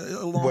 Yeah,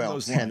 along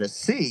those lines.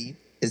 Tennessee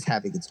is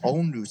having its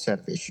own new set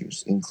of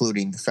issues,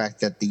 including the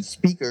fact that the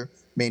speaker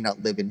may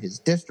not live in his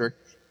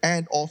district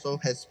and also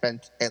has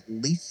spent at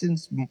least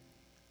since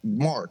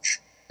March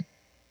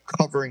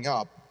covering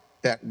up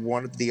that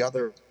one of the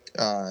other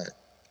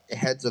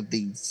heads of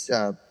these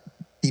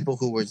people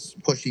who was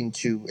pushing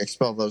to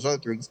expel those other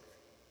things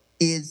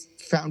is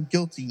found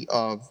guilty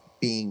of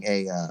being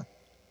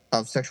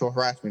of sexual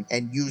harassment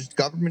and used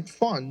government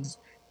funds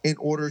in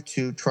order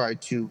to try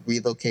to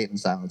relocate and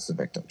silence the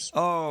victims.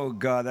 Oh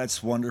God,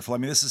 that's wonderful. I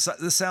mean,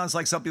 this sounds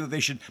like something that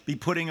they should be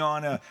putting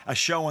on a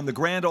show in the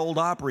Grand Ole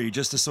Opry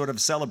just to sort of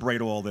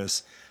celebrate all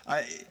this.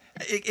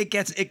 It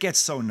gets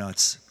so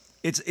nuts.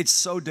 It's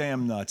so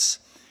damn nuts.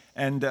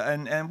 And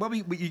well,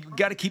 we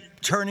got to keep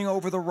turning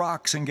over the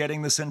rocks and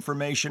getting this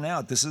information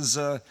out. This is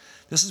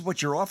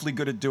what you're awfully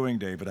good at doing,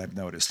 David. I've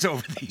noticed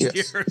over the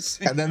years.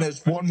 And then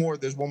there's one more.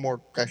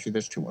 Actually,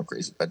 there's two more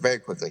crazy, but very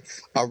quickly.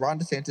 Ron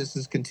DeSantis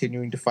is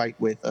continuing to fight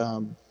with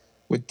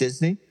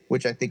Disney,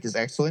 which I think is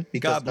excellent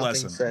because God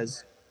bless nothing him.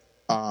 says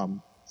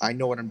I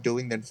know what I'm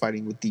doing than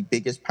fighting with the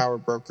biggest power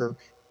broker,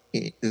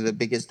 the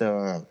biggest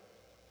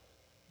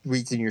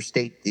reads in your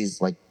state is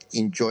like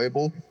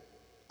enjoyable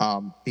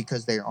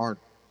because they aren't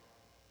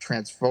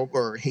transphobe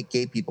or hate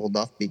gay people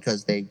enough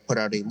because they put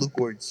out a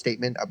lukewarm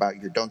statement about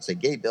your Don't Say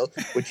Gay bill,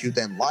 which you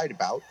then lied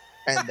about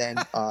and then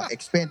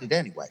expanded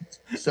anyway.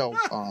 So,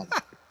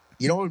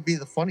 you know what would be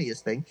the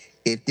funniest thing?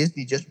 If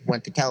Disney just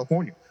went to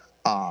California.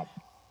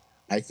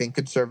 I think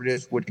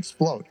conservatives would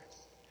explode.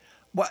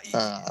 Well,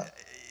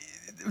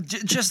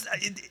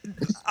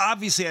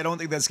 obviously, I don't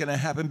think that's going to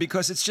happen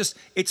because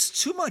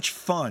it's too much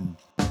fun.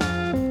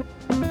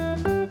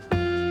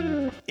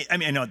 I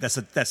mean, I know that's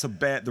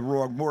the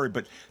wrong word,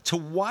 but to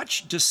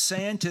watch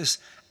DeSantis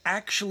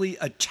actually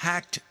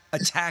attack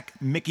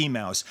Mickey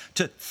Mouse,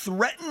 to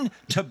threaten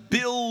to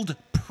build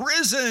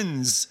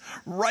prisons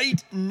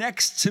right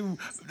next to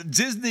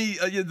Disney,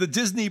 the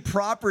Disney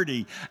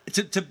property,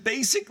 to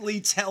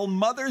basically tell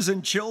mothers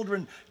and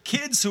children,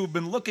 kids who've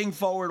been looking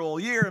forward all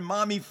year, and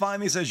mommy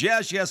finally says,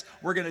 yes,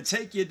 we're going to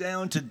take you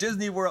down to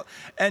Disney World,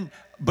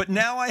 but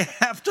now I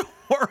have to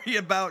worry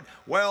about,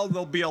 well,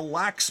 there'll be a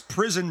lax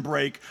prison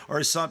break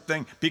or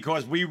something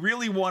because we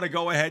really want to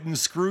go ahead and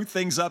screw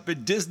things up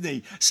at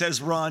Disney,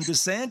 says Ron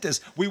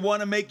DeSantis. We want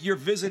to make your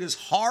visit as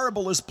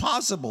horrible as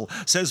possible,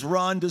 says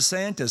Ron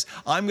DeSantis.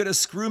 I'm going to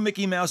screw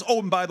Mickey Mouse. Oh,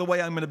 and by the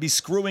way, I'm going to be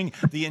screwing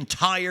the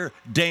entire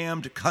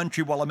damned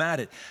country while I'm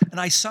at it. And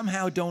I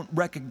somehow don't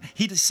recognize,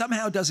 he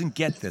somehow doesn't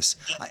get this.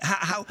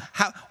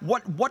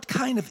 What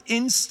kind of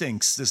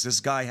instincts does this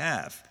guy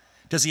have?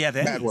 Does he have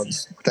any? Bad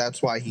ones.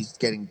 That's why he's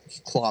getting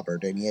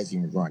clobbered and he hasn't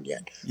even run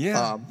yet.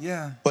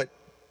 Yeah. But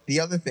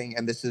the other thing,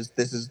 and this is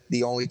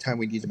the only time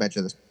we need to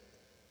mention this.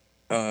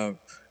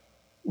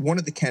 One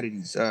of the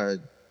Kennedys,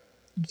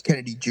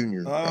 Kennedy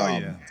Jr.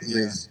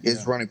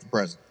 Is running for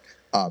president.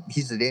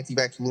 He's an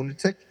anti-vax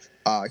lunatic.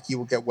 He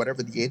will get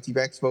whatever the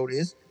anti-vax vote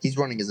is. He's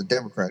running as a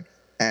Democrat,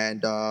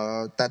 and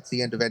that's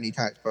the end of any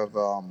type of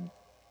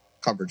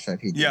coverage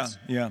that he does.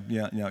 Yeah.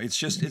 It's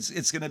just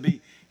it's going to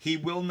be. He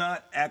will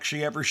not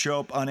actually ever show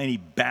up on any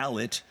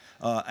ballot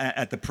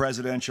at the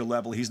presidential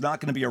level. He's not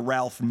going to be a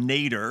Ralph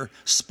Nader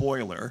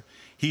spoiler.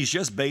 He's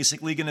just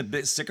basically going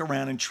to stick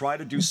around and try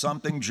to do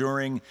something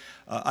during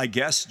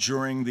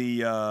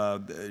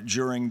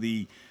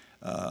the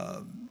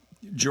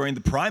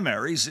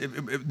primaries.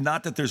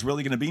 Not that there's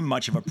really going to be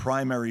much of a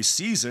primary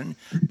season,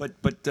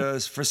 but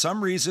for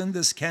some reason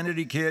this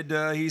Kennedy kid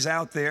he's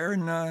out there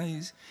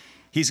and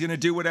he's going to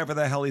do whatever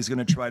the hell he's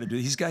going to try to do.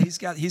 He's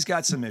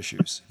got some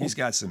issues. He's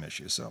got some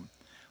issues. So,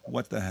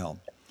 what the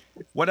hell?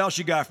 What else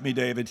you got for me,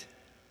 David?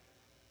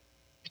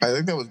 I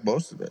think that was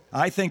most of it.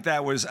 I think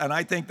that was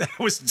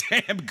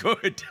damn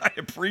good. I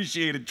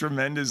appreciate it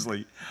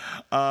tremendously.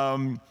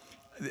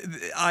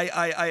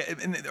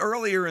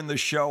 Earlier in the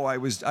show,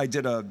 I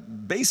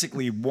did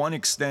basically one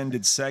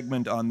extended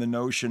segment on the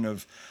notion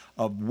of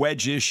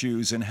wedge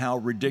issues and how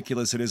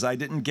ridiculous it is. I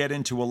didn't get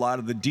into a lot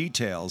of the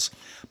details,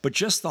 but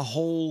just the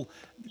whole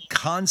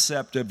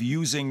concept of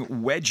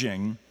using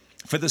wedging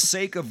for the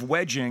sake of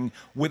wedging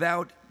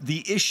without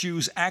the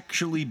issues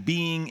actually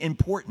being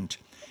important.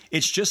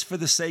 It's just for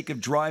the sake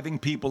of driving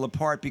people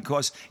apart,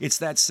 because it's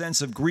that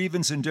sense of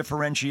grievance and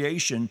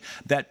differentiation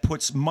that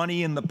puts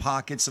money in the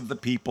pockets of the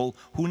people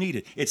who need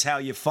it. It's how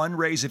you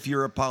fundraise if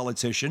you're a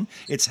politician.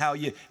 It's how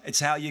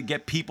you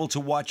get people to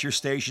watch your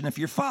station if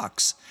you're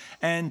Fox.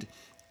 And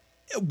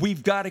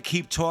we've got to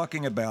keep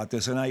talking about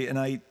this. And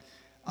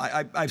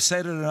I've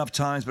said it enough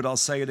times, but I'll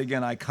say it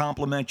again. I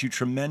compliment you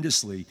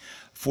tremendously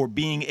for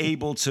being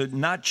able to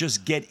not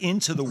just get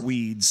into the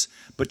weeds,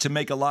 but to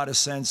make a lot of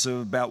sense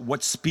about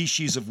what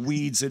species of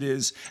weeds it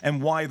is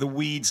and why the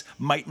weeds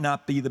might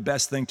not be the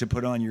best thing to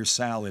put on your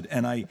salad.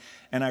 And I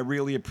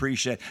really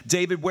appreciate it.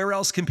 David, where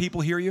else can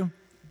people hear you?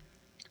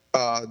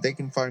 They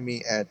can find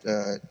me at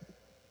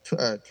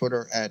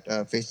Twitter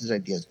at Faces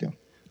Ideas Do.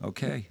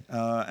 Okay,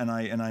 and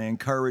I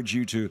encourage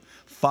you to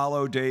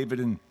follow David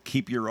and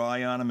keep your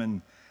eye on him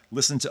and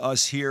listen to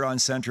us here on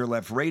Center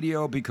Left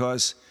Radio,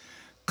 because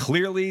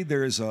clearly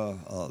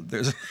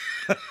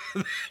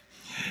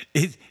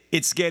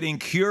it's getting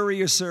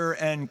curiouser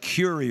and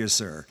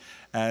curiouser,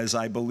 as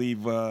I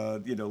believe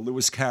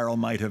Lewis Carroll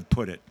might have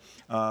put it.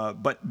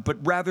 But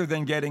rather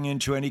than getting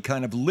into any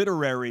kind of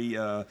literary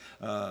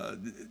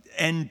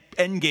end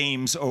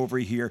games over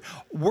here,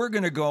 we're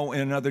going to go in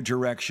another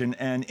direction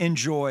and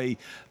enjoy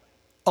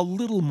a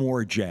little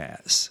more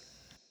jazz.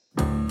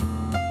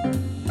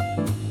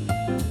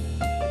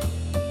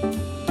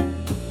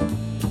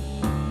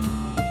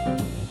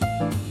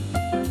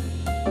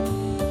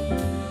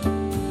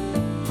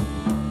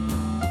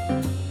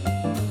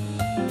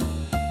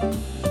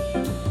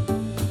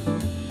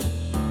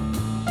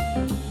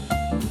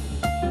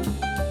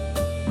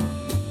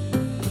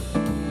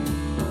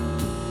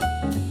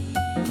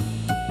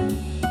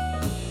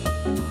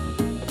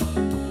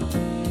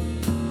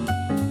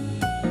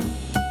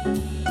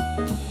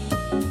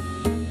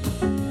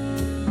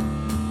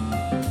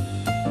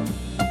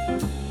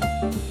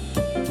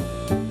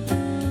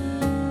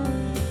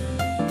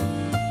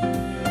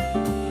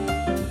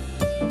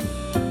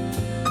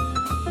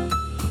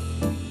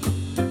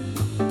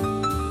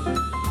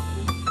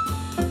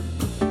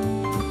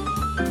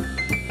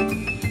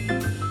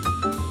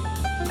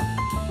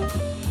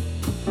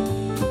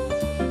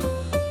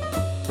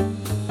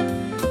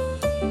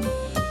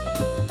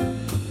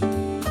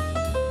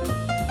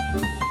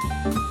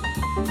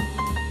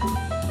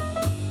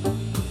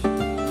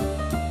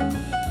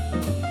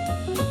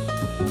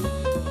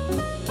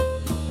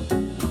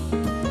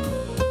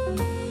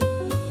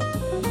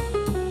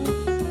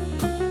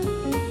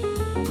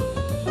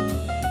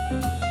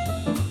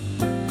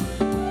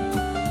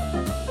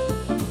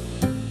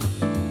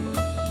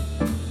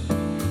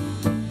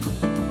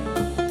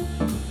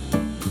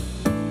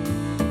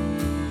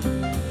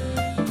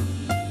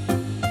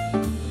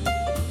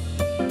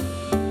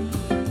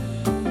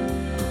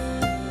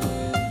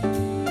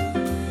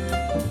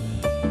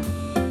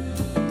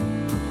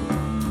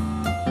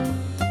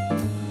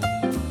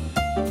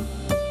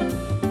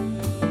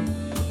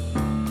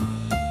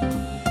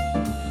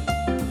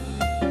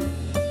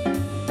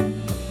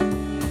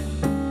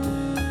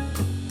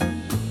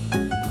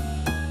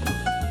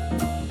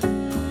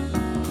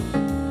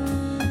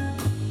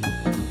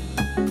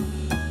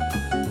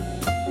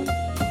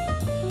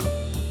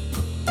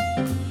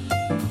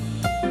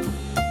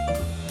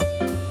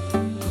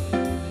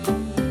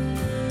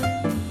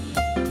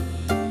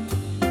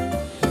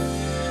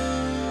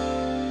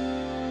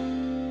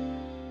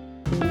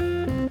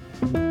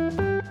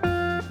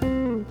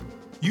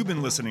 You've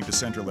been listening to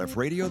Center Left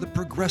Radio, the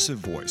progressive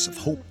voice of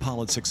hope,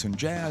 politics, and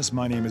jazz.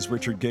 My name is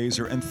Richard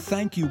Gazer, and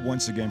thank you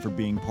once again for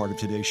being part of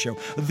today's show.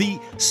 The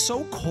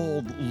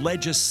so-called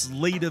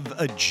legislative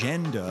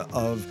agenda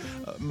of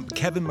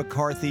Kevin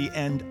McCarthy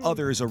and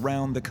others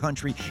around the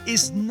country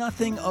is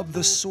nothing of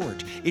the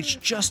sort. It's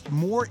just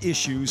more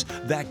issues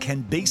that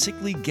can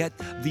basically get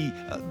the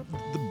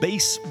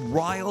base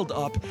riled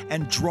up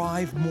and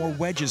drive more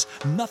wedges.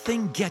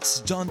 Nothing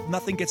gets done,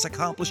 nothing gets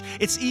accomplished.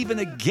 It's even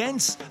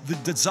against the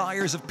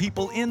desires of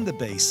people in the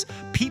base.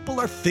 People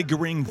are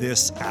figuring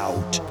this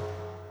out.